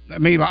bad. I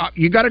mean,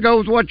 you got to go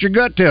with what your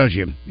gut tells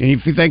you. And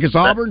if you think it's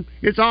Auburn,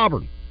 it's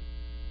Auburn.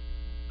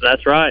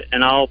 That's right.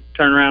 And I'll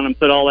turn around and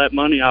put all that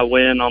money I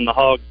win on the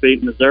Hogs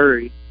beating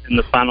Missouri in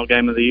the final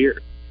game of the year.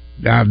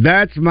 Now,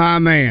 that's my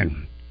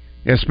man,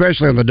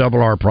 especially on the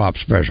double R prop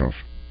specials.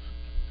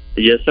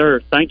 Yes, sir.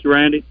 Thank you,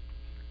 Randy.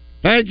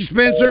 Thank you,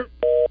 Spencer.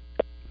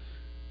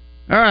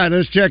 All right,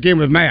 let's check in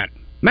with Matt.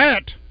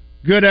 Matt,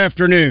 good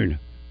afternoon.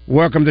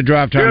 Welcome to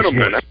Drive Time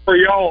Gentlemen, Sports. how are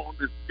y'all on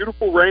this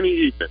beautiful rainy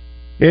evening?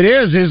 It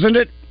is, isn't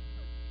it?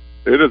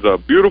 It is a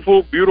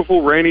beautiful,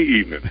 beautiful rainy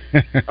evening.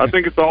 I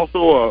think it's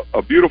also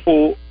a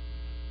beautiful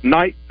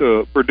night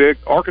to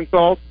predict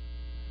Arkansas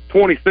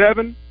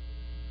 27,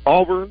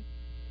 Auburn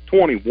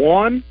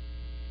 21.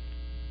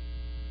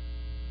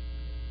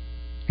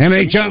 How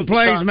many chunk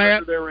plays,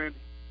 Matt?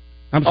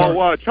 I'm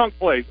sorry. Chunk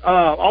plays.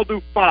 I'll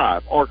do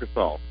 5,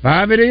 Arkansas.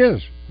 5 it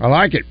is. I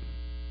like it.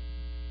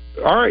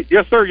 All right.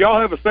 Yes, sir.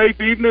 Y'all have a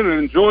safe evening and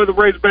enjoy the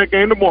Razorback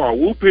game tomorrow.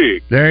 Woo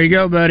pig. There you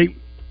go, buddy.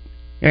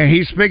 And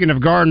he's speaking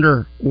of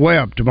Gardner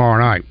Webb tomorrow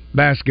night,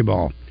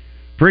 basketball.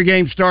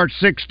 Pre-game starts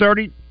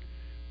 6:30,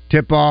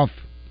 tip-off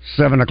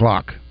 7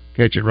 o'clock.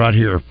 Catch it right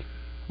here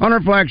on our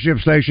flagship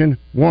station,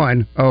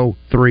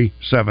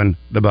 1037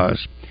 The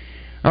Buzz.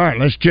 All right,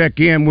 let's check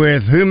in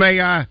with who may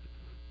I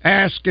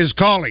ask is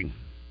calling.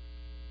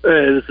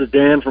 Hey, this is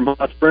Dan from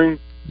Hot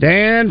Springs.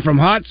 Dan from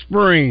Hot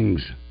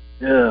Springs.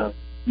 Yeah.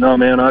 No,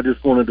 man, I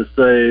just wanted to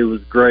say it was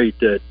great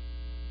that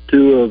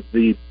 2 of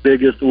the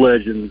biggest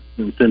legends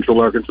in Central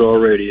Arkansas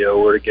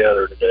radio were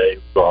together today.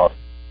 It was awesome.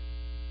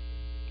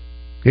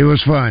 It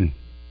was fun.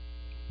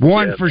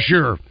 One for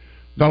sure.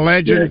 The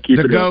legend,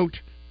 the GOAT,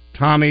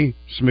 Tommy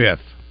Smith.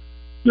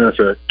 That's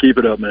right. Keep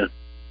it up, man.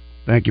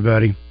 Thank you,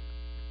 buddy.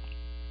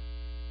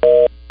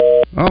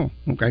 Oh,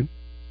 okay.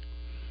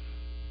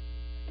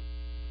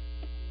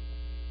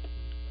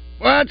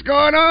 What's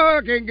going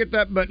on? I can't get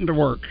that button to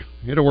work.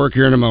 It'll work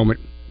here in a moment.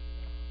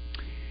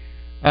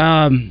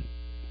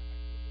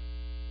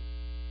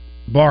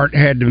 Bart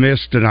had to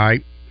miss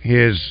tonight.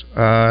 His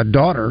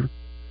daughter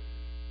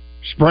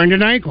sprained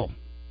an ankle.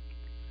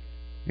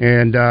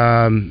 And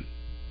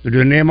they're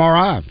doing an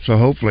MRI. So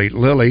hopefully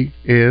Lily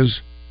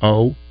is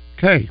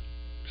okay.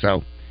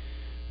 So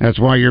that's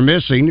why you're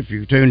missing. If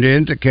you tuned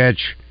in to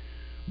catch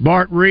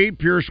Bart Reed,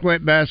 Pure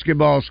Sweat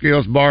Basketball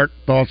Skills. Bart,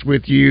 thoughts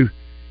with you,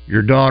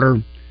 your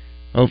daughter.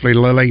 Hopefully,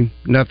 Lily,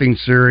 nothing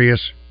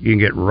serious. You can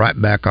get right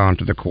back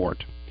onto the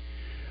court.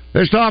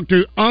 Let's talk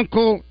to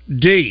Uncle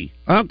D.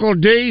 Uncle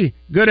D,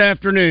 good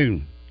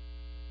afternoon.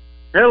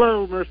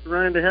 Hello, Mr.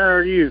 Randy. How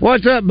are you?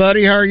 What's up,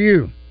 buddy? How are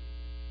you?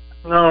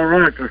 All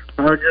right, sir.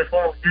 I just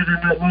want to get in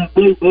that little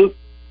blue book.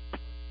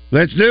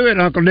 Let's do it,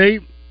 Uncle D.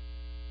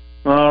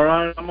 All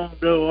right, I'm going to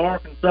go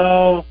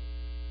Arkansas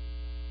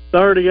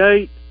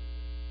 38,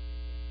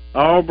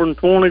 Auburn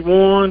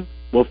 21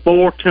 with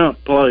 4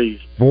 chunk plays.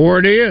 4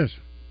 it is.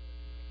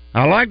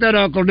 I like that,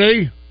 Uncle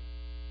D.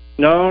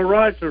 All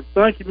right, sir.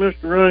 Thank you,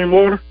 Mr.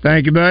 Rainwater.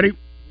 Thank you, buddy.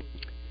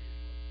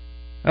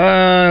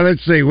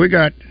 Let's see. We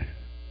got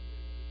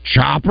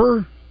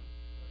Chopper.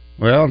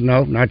 Well,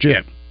 no, not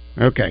yet.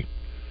 Okay.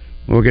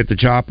 We'll get the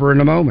Chopper in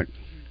a moment.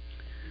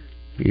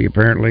 He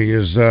apparently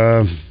is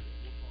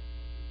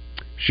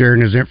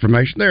sharing his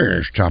information.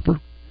 There's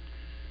Chopper.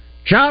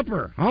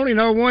 Chopper. I only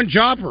know one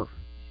Chopper.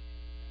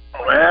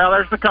 Well,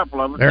 there's a couple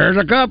of them. There's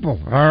a couple.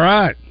 All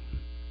right.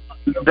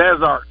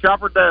 Desert.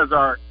 Chopper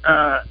Desert.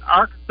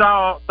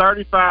 Arkansas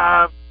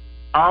 35,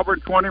 Auburn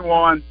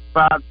 21,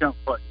 5 chunk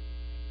plays.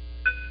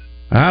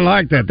 I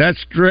like that.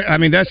 That's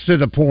to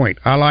the point.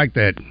 I like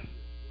that.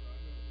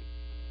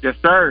 Yes,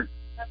 sir.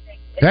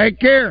 Take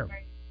care.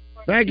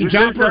 Thank you,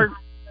 Chopper.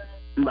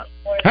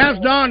 How's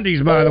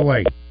Dondi's, by the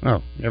way?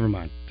 Oh, never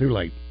mind. Too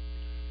late.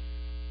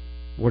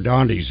 Well,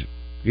 Dondi's.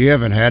 If you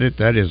haven't had it,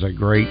 that is a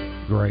great,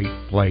 great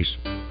place.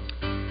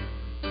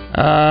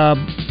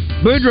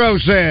 Boudreaux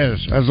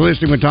says, I was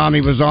listening when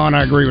Tommy was on.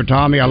 I agree with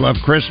Tommy. I love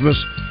Christmas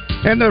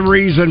and the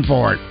reason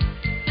for it.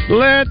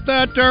 Let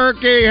the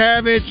turkey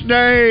have its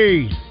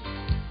day.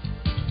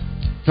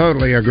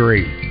 Totally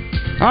agree.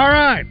 All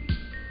right.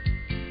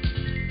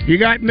 You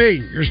got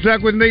me. You're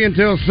stuck with me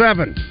until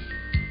 7.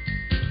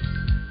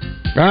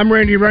 I'm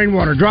Randy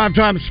Rainwater. Drive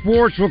Time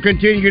Sports will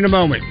continue in a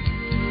moment.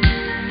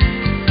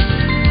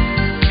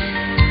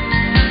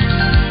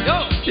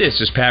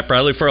 This is Pat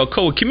Bradley for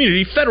Alcoa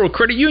Community Federal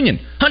Credit Union.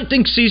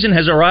 Hunting season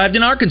has arrived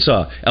in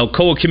Arkansas.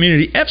 Alcoa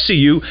Community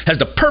FCU has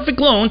the perfect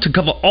loan to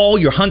cover all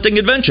your hunting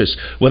adventures,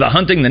 whether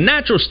hunting the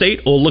natural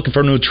state or looking for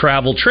a new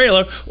travel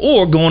trailer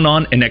or going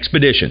on an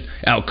expedition.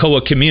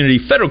 Alcoa Community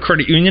Federal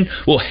Credit Union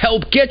will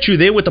help get you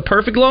there with the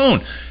perfect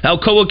loan.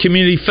 Alcoa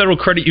Community Federal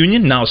Credit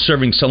Union now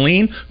serving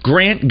Saline,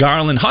 Grant,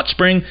 Garland, Hot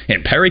Spring,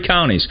 and Perry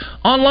counties.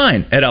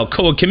 Online at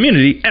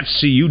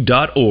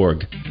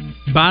alcoacommunityfcu.org.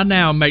 Buy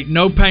now and make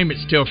no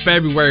payments till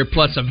February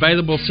plus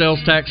available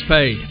sales tax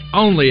paid.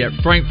 Only at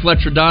Frank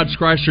Fletcher Dodge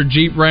Chrysler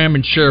Jeep Ram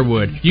in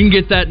Sherwood. You can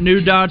get that new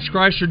Dodge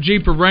Chrysler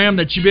Jeep or Ram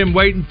that you've been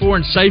waiting for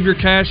and save your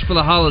cash for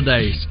the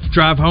holidays.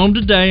 Drive home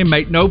today and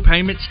make no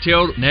payments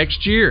till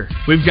next year.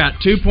 We've got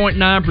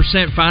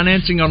 2.9%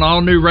 financing on all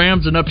new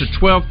Rams and up to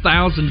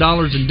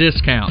 $12,000 in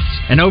discounts.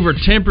 And over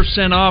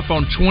 10% off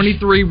on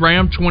 23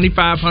 Ram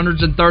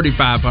 2500s and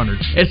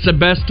 3500s. It's the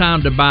best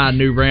time to buy a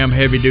new Ram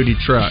heavy-duty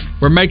truck.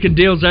 We're making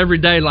deals every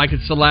day like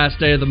it's the last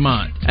day of the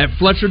month. At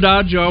Fletcher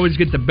Dodge, you always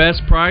get the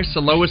best price, the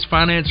lowest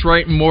finance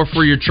rate, and more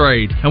for your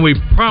trade. And we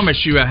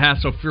promise you a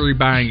hassle-free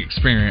buying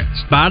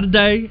experience. Buy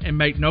today and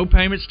make no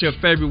payments till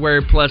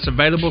February plus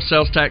available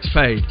sales tax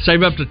paid.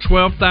 Save up to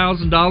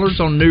 $12,000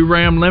 on new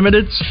Ram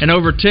Limiteds and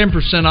over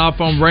 10%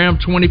 off on Ram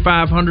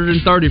 2500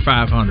 and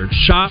 3500.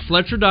 Shop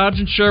Fletcher Dodge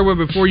in Sherwood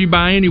before you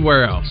buy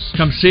anywhere else.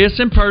 Come see us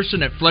in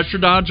person at Fletcher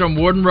Dodge on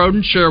Warden Road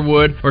in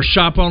Sherwood or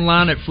shop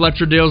online at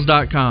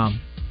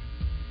FletcherDeals.com.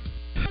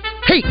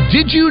 Hey,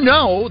 did you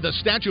know the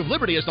Statue of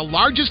Liberty is the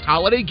largest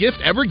holiday gift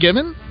ever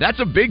given? That's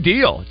a big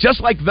deal,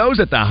 just like those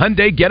at the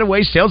Hyundai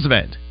Getaway Sales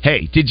Event.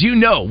 Hey, did you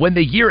know when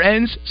the year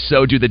ends,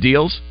 so do the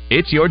deals?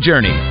 It's your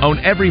journey. Own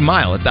every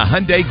mile at the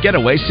Hyundai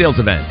Getaway Sales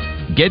Event.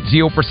 Get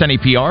 0%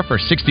 APR for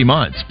 60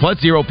 months, plus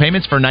 0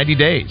 payments for 90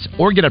 days.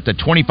 Or get up to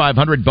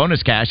 $2,500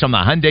 bonus cash on the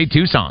Hyundai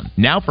Tucson.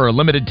 Now for a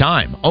limited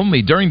time,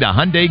 only during the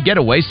Hyundai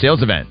Getaway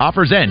Sales Event.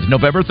 Offers end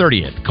November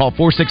 30th. Call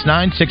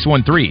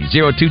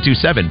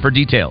 469-613-0227 for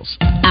details.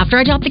 After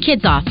I drop the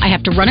kids off, I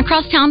have to run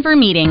across town for a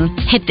meeting,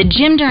 hit the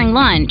gym during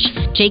lunch.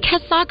 Jake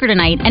has soccer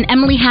tonight, and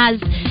Emily has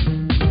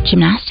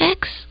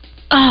gymnastics?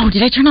 Oh,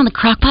 did I turn on the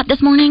crock pot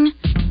this morning?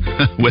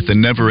 With a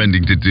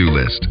never-ending to-do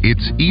list,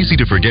 it's easy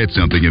to forget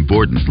something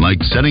important,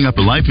 like setting up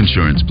a life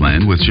insurance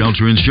plan with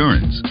Shelter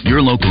Insurance.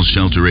 Your local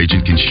Shelter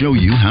agent can show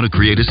you how to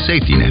create a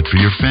safety net for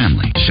your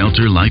family.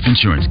 Shelter Life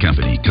Insurance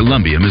Company,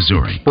 Columbia,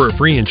 Missouri. For a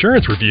free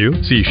insurance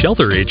review, see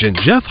Shelter agent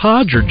Jeff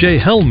Hodge or Jay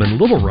Hellman,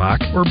 Little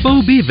Rock, or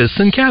Bo Beavis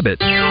in Cabot.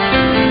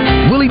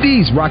 Willie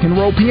D's Rock and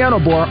Roll Piano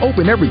Bar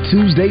open every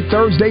Tuesday,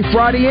 Thursday,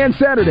 Friday, and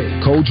Saturday.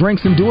 Cold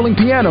drinks and dueling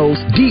pianos.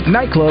 Deep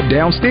Nightclub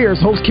downstairs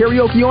hosts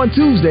karaoke on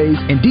Tuesdays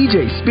and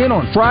DJ Spin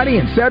on Friday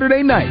and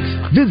Saturday nights.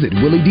 Visit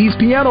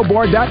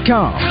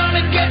WillieD'sPianoBar.com.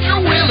 Gonna get your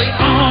Willie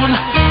on.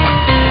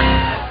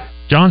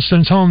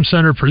 Johnston's Home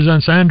Center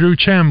presents Andrew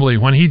Chambly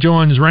when he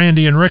joins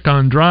Randy and Rick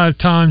on Drive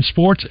Time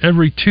Sports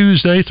every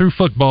Tuesday through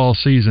football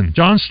season.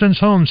 Johnston's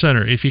Home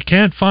Center. If you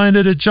can't find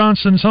it at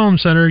Johnston's Home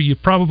Center, you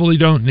probably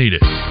don't need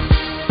it.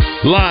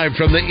 Live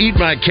from the Eat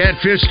My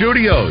Catfish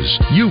studios,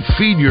 you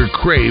feed your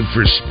crave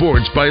for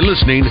sports by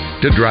listening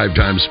to Drive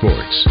Time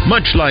Sports.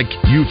 Much like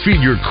you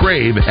feed your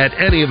crave at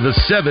any of the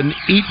 7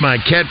 Eat My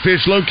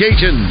Catfish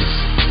locations.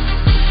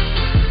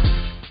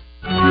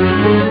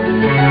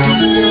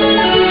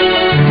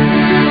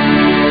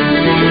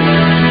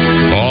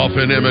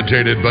 Often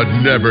imitated but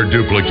never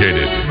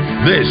duplicated.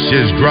 This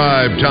is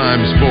Drive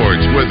Time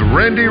Sports with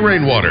Randy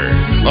Rainwater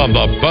on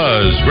the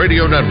Buzz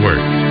Radio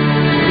Network.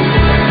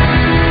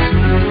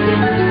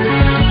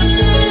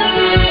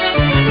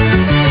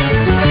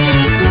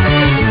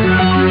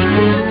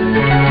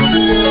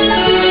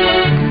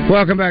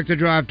 Welcome back to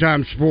Drive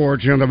Time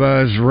Sports on the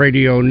Buzz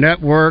Radio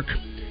Network.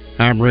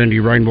 I'm Randy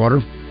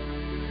Rainwater.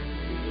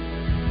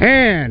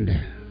 And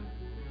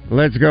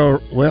let's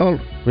go, well,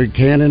 we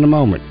can in a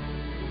moment,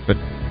 but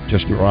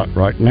just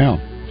right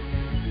now.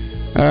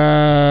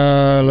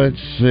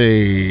 Let's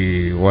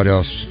see, what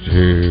else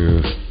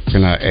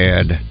can I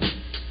add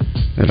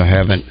that I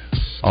haven't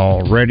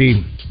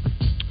already?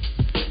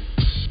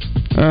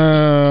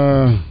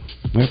 Well,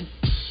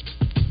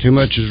 too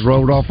much has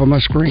rolled off on my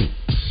screen,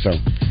 so...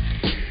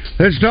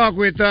 Let's talk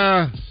with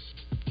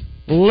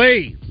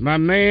Lee, my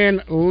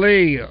man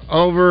Lee,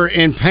 over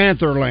in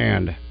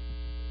Pantherland.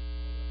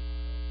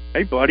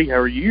 Hey, buddy, how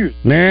are you?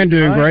 Man,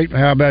 doing great.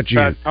 How about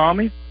you?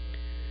 Tommy?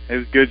 It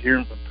was good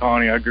hearing from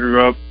Tony. I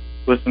grew up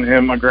listening to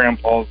him, my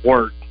grandpa's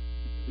work,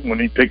 when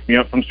he picked me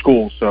up from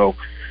school. So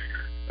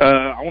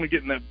I want to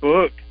get in that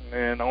book,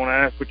 and I want to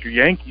ask what your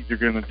Yankees are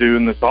going to do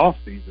in this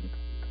offseason.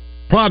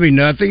 Probably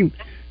nothing.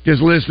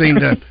 Just listening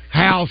to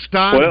Hal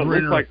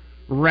Steinbrenner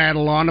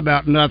rattle on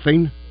about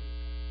nothing.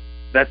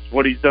 That's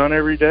what he's done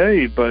every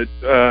day, but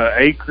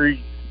Acre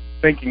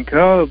thinking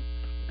Cubs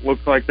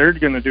looks like they're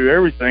going to do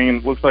everything, and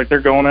it looks like they're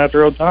going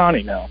after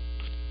Ohtani now.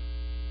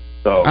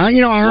 So I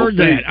heard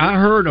that. I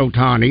heard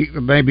Ohtani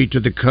maybe to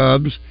the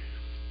Cubs.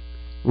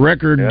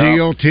 Record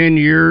deal, 10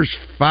 years,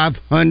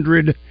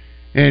 $520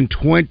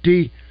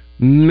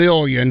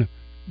 million.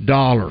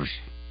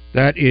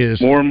 That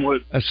is more than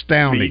what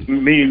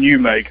astounding. Me and you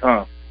make,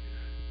 huh?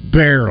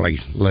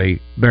 Barely,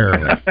 Lee,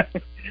 barely.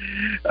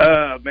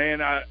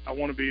 Man, I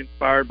want to be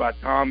inspired by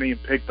Tommy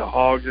and pick the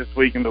Hogs this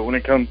weekend, but when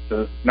it comes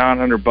to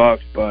 $900,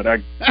 but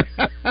I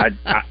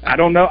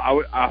don't know.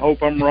 I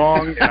hope I'm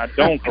wrong, and I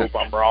don't hope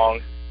I'm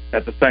wrong.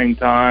 At the same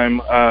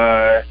time,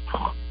 I'm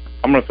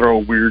going to throw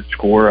a weird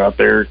score out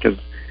there because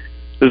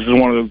this is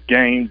one of those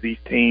games, these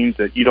teams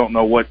that you don't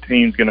know what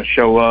team's going to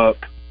show up.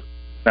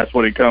 That's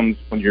what it comes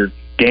when you're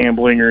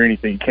gambling or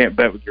anything. You can't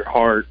bet with your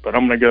heart. But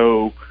I'm going to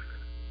go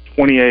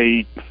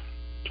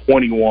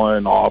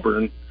 28-21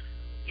 Auburn,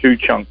 2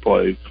 chunk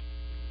plays.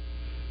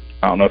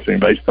 I don't know if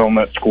anybody's throwing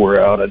that score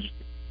out.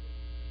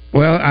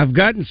 Well, I've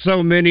gotten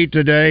so many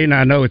today, and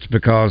I know it's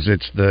because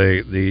it's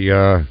the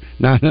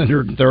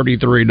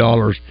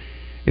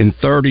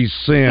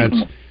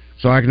 $933.30.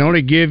 So I can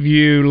only give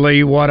you,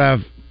 Lee, what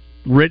I've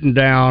written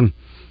down.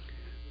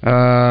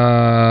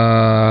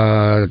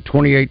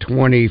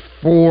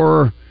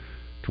 28-24,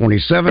 27-24,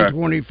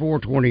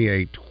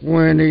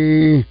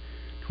 28-20,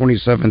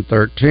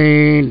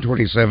 27-13,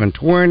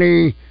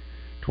 27-20,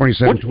 27-21. What's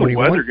the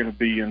weather going to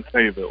be in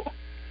Fayetteville?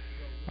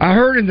 I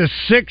heard in the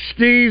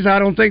 60s. I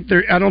don't think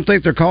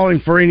they're calling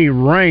for any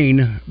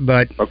rain,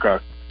 but okay.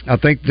 I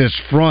think this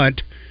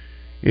front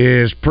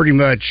is pretty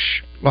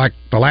much like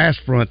the last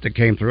front that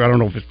came through. I don't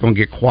know if it's going to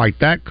get quite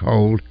that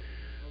cold,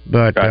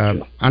 but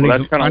gotcha.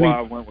 That's kind of why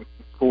I went with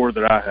the score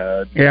that I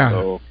had. Yeah,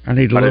 so I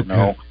need to look.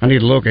 I need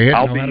to look ahead.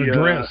 I'll know how to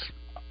dress.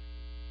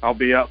 I'll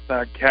be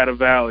outside Catta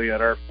Valley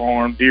at our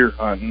farm deer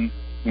hunting.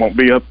 Won't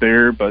be up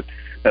there, but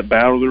at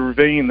Battle of the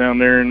Ravine down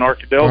there in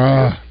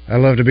Arkadelphia. I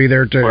love to be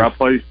there too. Where I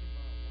play.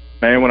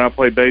 Man, when I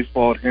played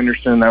baseball at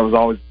Henderson, that was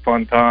always a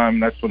fun time.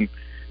 That's when,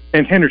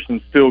 and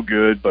Henderson's still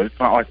good, but it's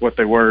not like what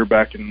they were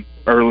back in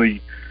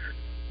early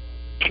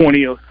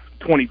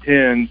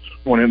 2010s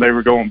when they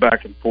were going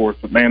back and forth.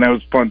 But, man, that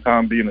was a fun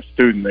time being a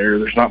student there.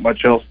 There's not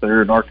much else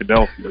there in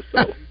Arkadelphia.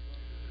 So.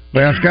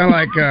 Well, it's kind of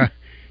like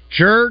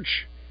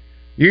church,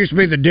 used to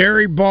be the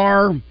dairy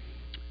bar,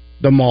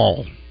 the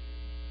mall.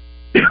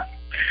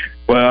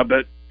 Well, I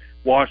bet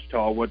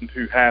Washita wasn't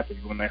too happy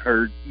when they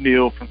heard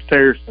Neil from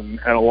Saracen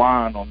had a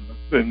line on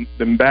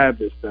them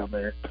Baptists down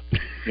there.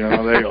 You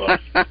know, they are.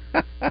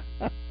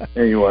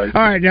 Anyway.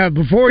 All right, now,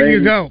 before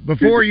you go,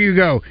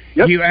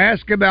 yep. You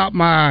ask about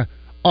my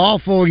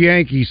awful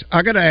Yankees.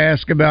 I got to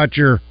ask about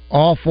your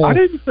awful... I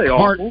didn't say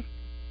awful.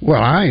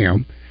 Well, I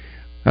am.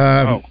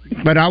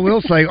 But I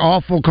will say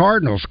awful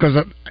Cardinals,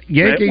 because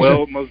Yankees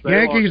and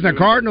the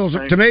Cardinals,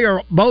 to me,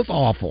 are both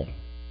awful.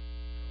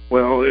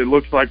 Well, it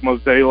looks like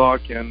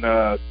Mosaic and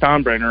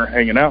Steinbrenner are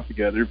hanging out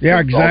together. Yeah,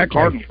 exactly.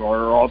 All the Cardinals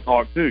are all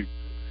talk too.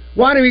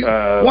 Why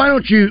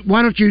don't you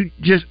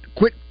just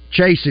quit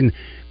chasing?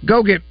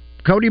 Go get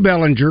Cody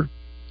Bellinger.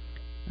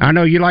 I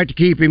know you like to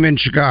keep him in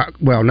Chicago.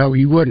 Well, no,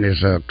 you wouldn't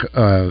as a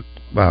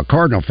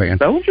Cardinal fan.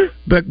 Bellinger?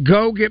 But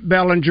go get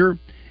Bellinger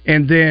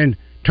and then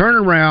turn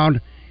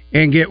around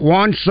and get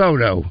Juan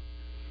Soto.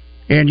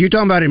 And you're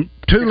talking about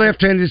 2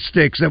 left-handed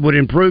sticks that would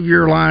improve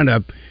your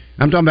lineup.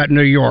 I'm talking about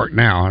New York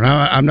now. And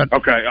I'm not.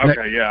 Okay,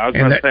 yeah. I was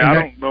going to say, I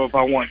don't know if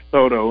I want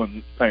Soto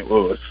in St.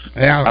 Louis.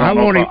 Yeah, I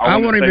want him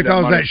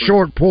because of that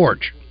short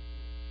porch.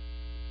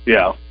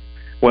 Yeah.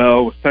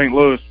 Well, with St.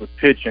 Louis with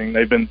pitching,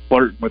 they've been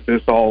flirting with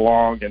this all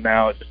along, and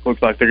now it just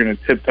looks like they're going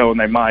to tiptoe, and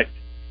they might.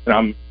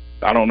 And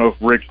I don't know if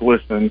Rick's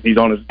listening. He's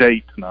on his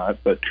date tonight,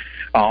 but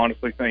I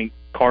honestly think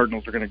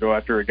Cardinals are going to go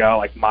after a guy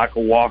like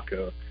Michael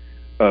Wacha,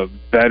 a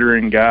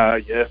veteran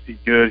guy. Yes, he's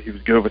good. He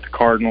was good with the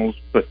Cardinals,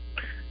 but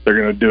they're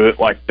going to do it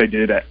like they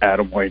did at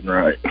Adam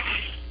Wainwright.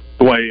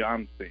 The way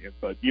I'm seeing it,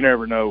 but you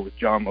never know with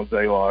John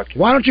Mozeliak.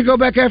 Why don't you go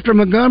back after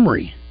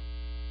Montgomery?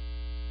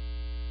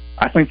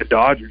 I think the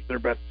Dodgers, they're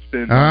about to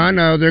spend. I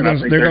know they're going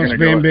to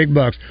spend big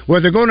bucks.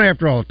 Well, they're going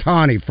after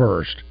Ohtani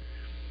first.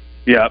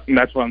 Yeah, and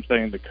that's what I'm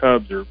saying. The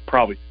Cubs are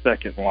probably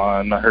second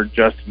line. I heard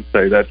Justin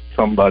say that's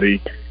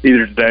somebody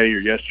either today or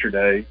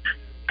yesterday.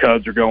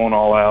 Cubs are going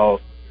all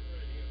out,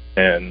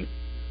 and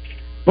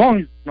as long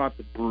as it's not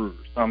the Brewers.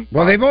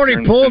 Well, they've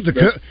already pulled the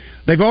coup.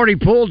 They've already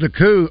pulled the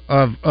coup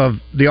of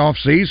the off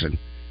season,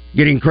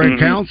 getting Craig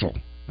Counsell.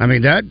 I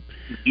mean that.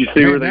 You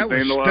see where they that was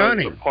vandalized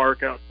stunning. the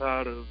park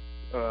outside of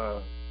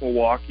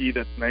Milwaukee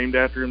that's named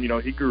after him. You know,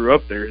 he grew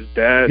up there. His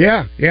dad,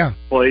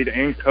 played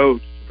and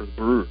coached for the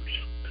Brewers,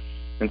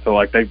 and so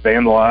like they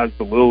vandalized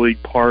the Little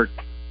League Park.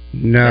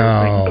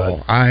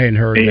 No, I hadn't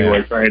heard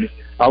anyway, that. Randy,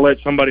 I'll let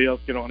somebody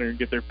else get on here and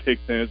get their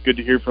picks in. It's good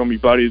to hear from you,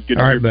 buddy. It's good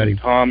to hear from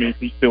Tommy. If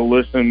he's still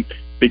listening,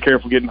 be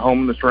careful getting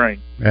home in this rain.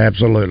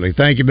 Absolutely.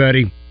 Thank you,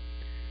 buddy.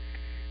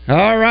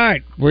 All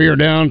right. We are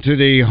down to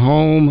the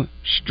home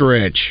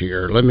stretch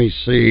here. Let me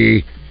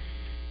see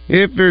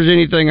if there's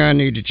anything I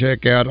need to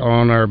check out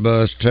on our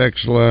bus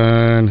text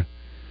line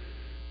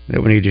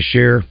that we need to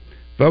share.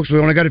 Folks, we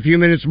only got a few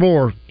minutes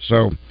more,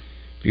 so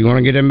if you want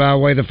to get in by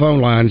way of the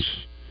phone lines.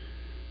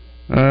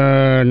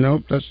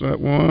 Nope, that's not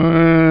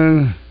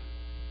one.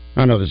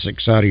 I know this is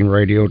exciting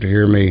radio to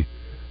hear me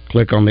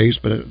click on these,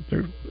 but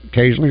there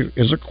occasionally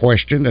is a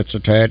question that's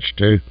attached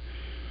to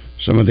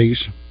some of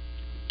these.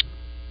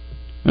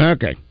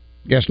 Okay,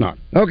 guess not.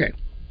 Okay.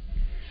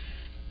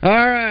 All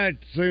right, as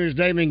soon as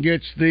Damon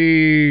gets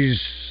these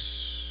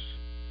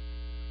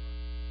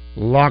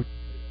locked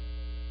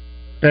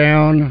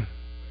down.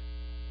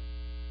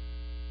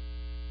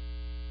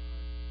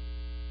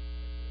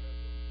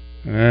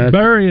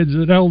 Barry is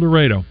at El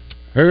Dorado.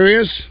 Who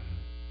is?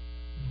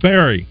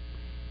 Barry.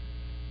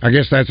 I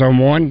guess that's on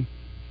one?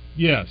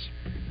 Yes.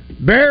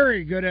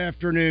 Barry, good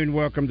afternoon.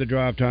 Welcome to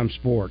Drive Time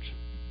Sports.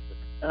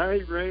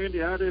 Hey,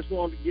 Randy, I just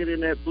wanted to get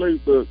in that blue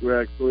book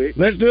right quick.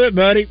 Let's do it,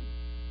 buddy.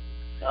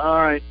 All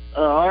right.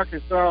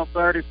 Arkansas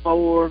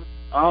 34,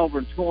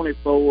 Auburn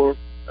 24,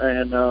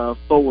 and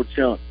 4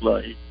 chunk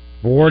plays.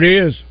 4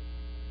 it is.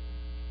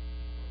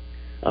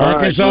 All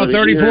Arkansas right,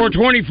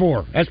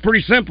 34-24. That's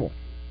pretty simple.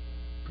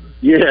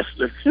 Yes,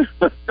 sir.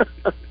 All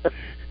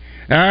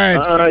right.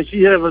 All right,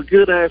 you have a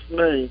good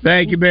afternoon.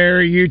 Thank you,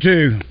 Barry. You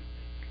too.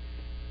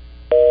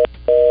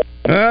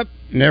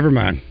 Never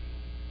mind.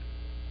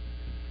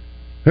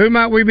 Who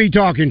might we be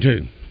talking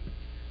to?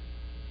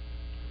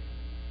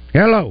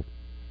 Hello.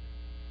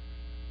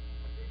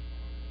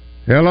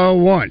 Hello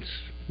once.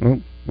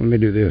 Oh, let me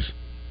do this.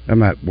 That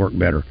might work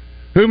better.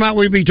 Who might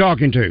we be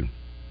talking to?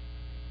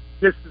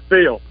 This is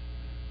Bill.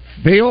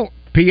 Bill?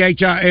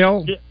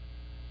 P-H-I-L? Yeah.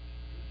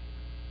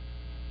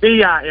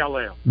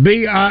 B-I-L-L.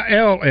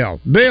 B-I-L-L.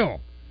 Bill,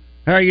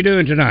 how are you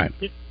doing tonight?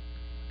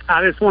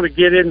 I just want to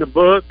get in the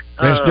book.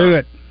 Let's do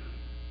it.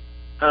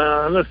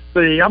 Let's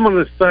see. I'm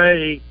going to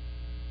say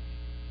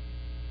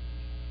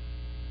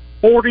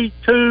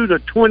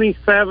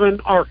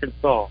 42-27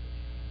 Arkansas.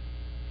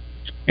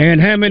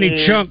 And how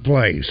many chunk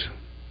plays?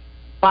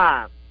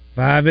 5.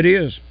 5 it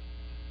is.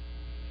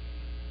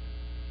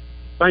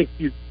 Thank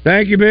you.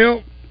 Thank you,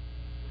 Bill.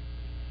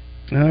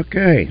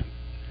 Okay.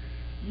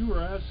 You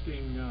were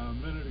asking a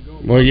minute ago.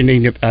 Well, you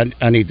need to.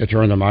 I need to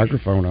turn the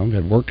microphone on.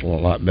 It worked a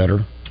lot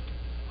better.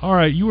 All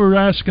right, you were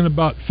asking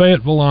about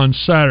Fayetteville on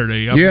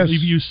Saturday. I Yes.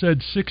 believe you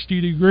said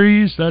 60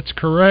 degrees. That's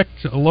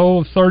correct. A low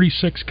of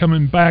 36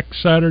 coming back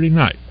Saturday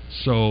night.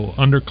 So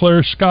under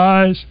clear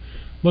skies,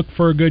 look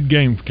for a good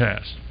game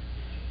cast.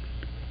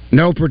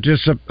 No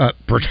precipitation.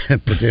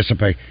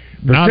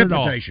 Not at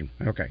all.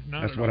 Okay,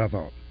 Not that's at what I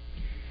thought.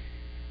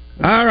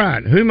 All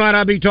right, who might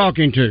I be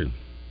talking to?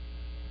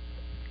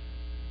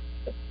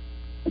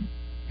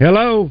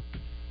 Hello?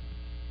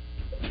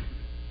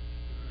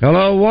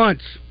 Hello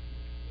once.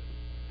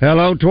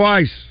 Hello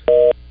twice.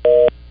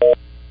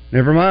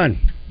 Never mind.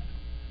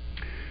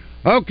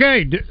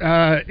 Okay,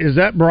 is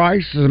that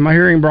Bryce? Am I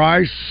hearing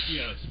Bryce?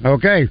 Yes.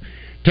 Okay,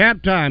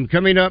 tap time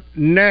coming up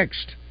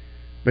next.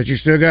 But you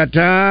still got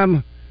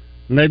time,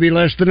 maybe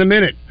less than a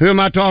minute. Who am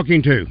I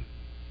talking to?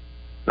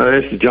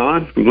 This is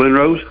John from Glen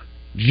Rose.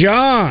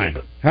 John,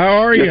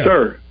 how are you? Yes,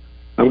 sir.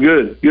 I'm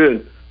good.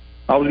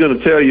 I was going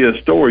to tell you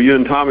a story. You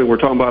and Tommy were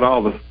talking about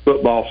all the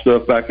football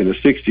stuff back in the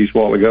 60s a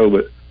while ago,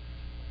 but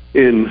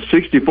in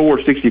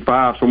 64,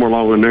 65, somewhere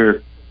along in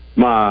there,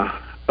 my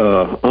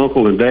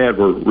uncle and dad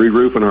were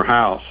re-roofing our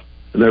house,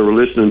 and they were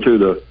listening to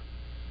the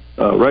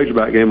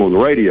Razorback game on the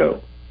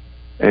radio.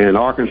 And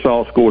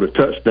Arkansas scored a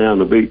touchdown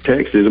to beat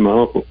Texas, and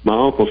my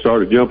uncle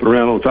started jumping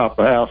around on top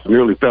of the house and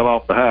nearly fell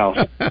off the house,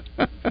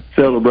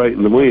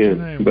 celebrating the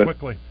win. But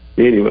quickly.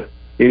 Anyway,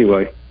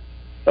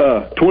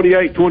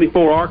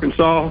 28-24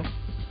 Arkansas,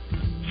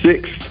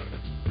 6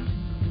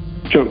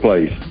 chunk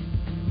plays.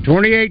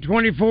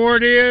 28-24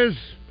 it is.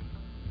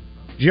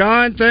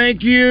 John,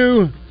 thank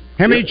you.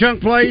 How many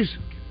chunk plays?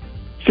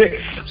 6.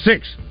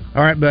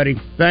 All right, buddy.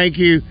 Thank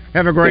you.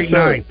 Have a great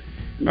night.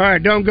 All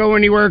right, don't go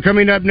anywhere.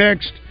 Coming up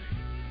next,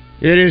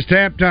 it is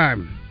tap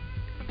time.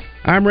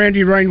 I'm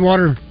Randy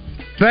Rainwater.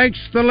 Thanks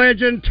to the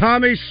legend,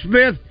 Tommy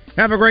Smith.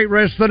 Have a great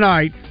rest of the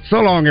night.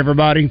 So long,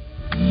 everybody.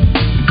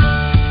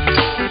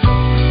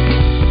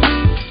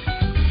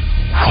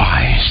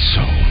 Why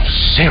so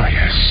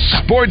serious?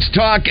 Sports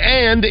talk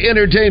and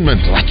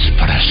entertainment. Let's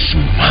put a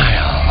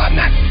smile on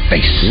that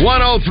face.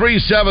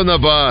 1037 The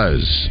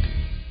Buzz.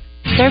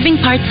 Serving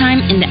part-time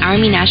in the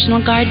Army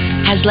National Guard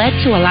has led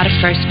to a lot of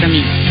firsts for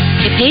me.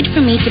 It paid for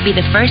me to be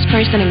the first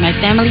person in my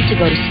family to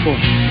go to school.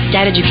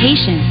 That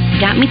education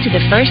got me to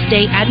the first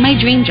day at my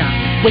dream job,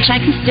 which I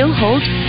can still hold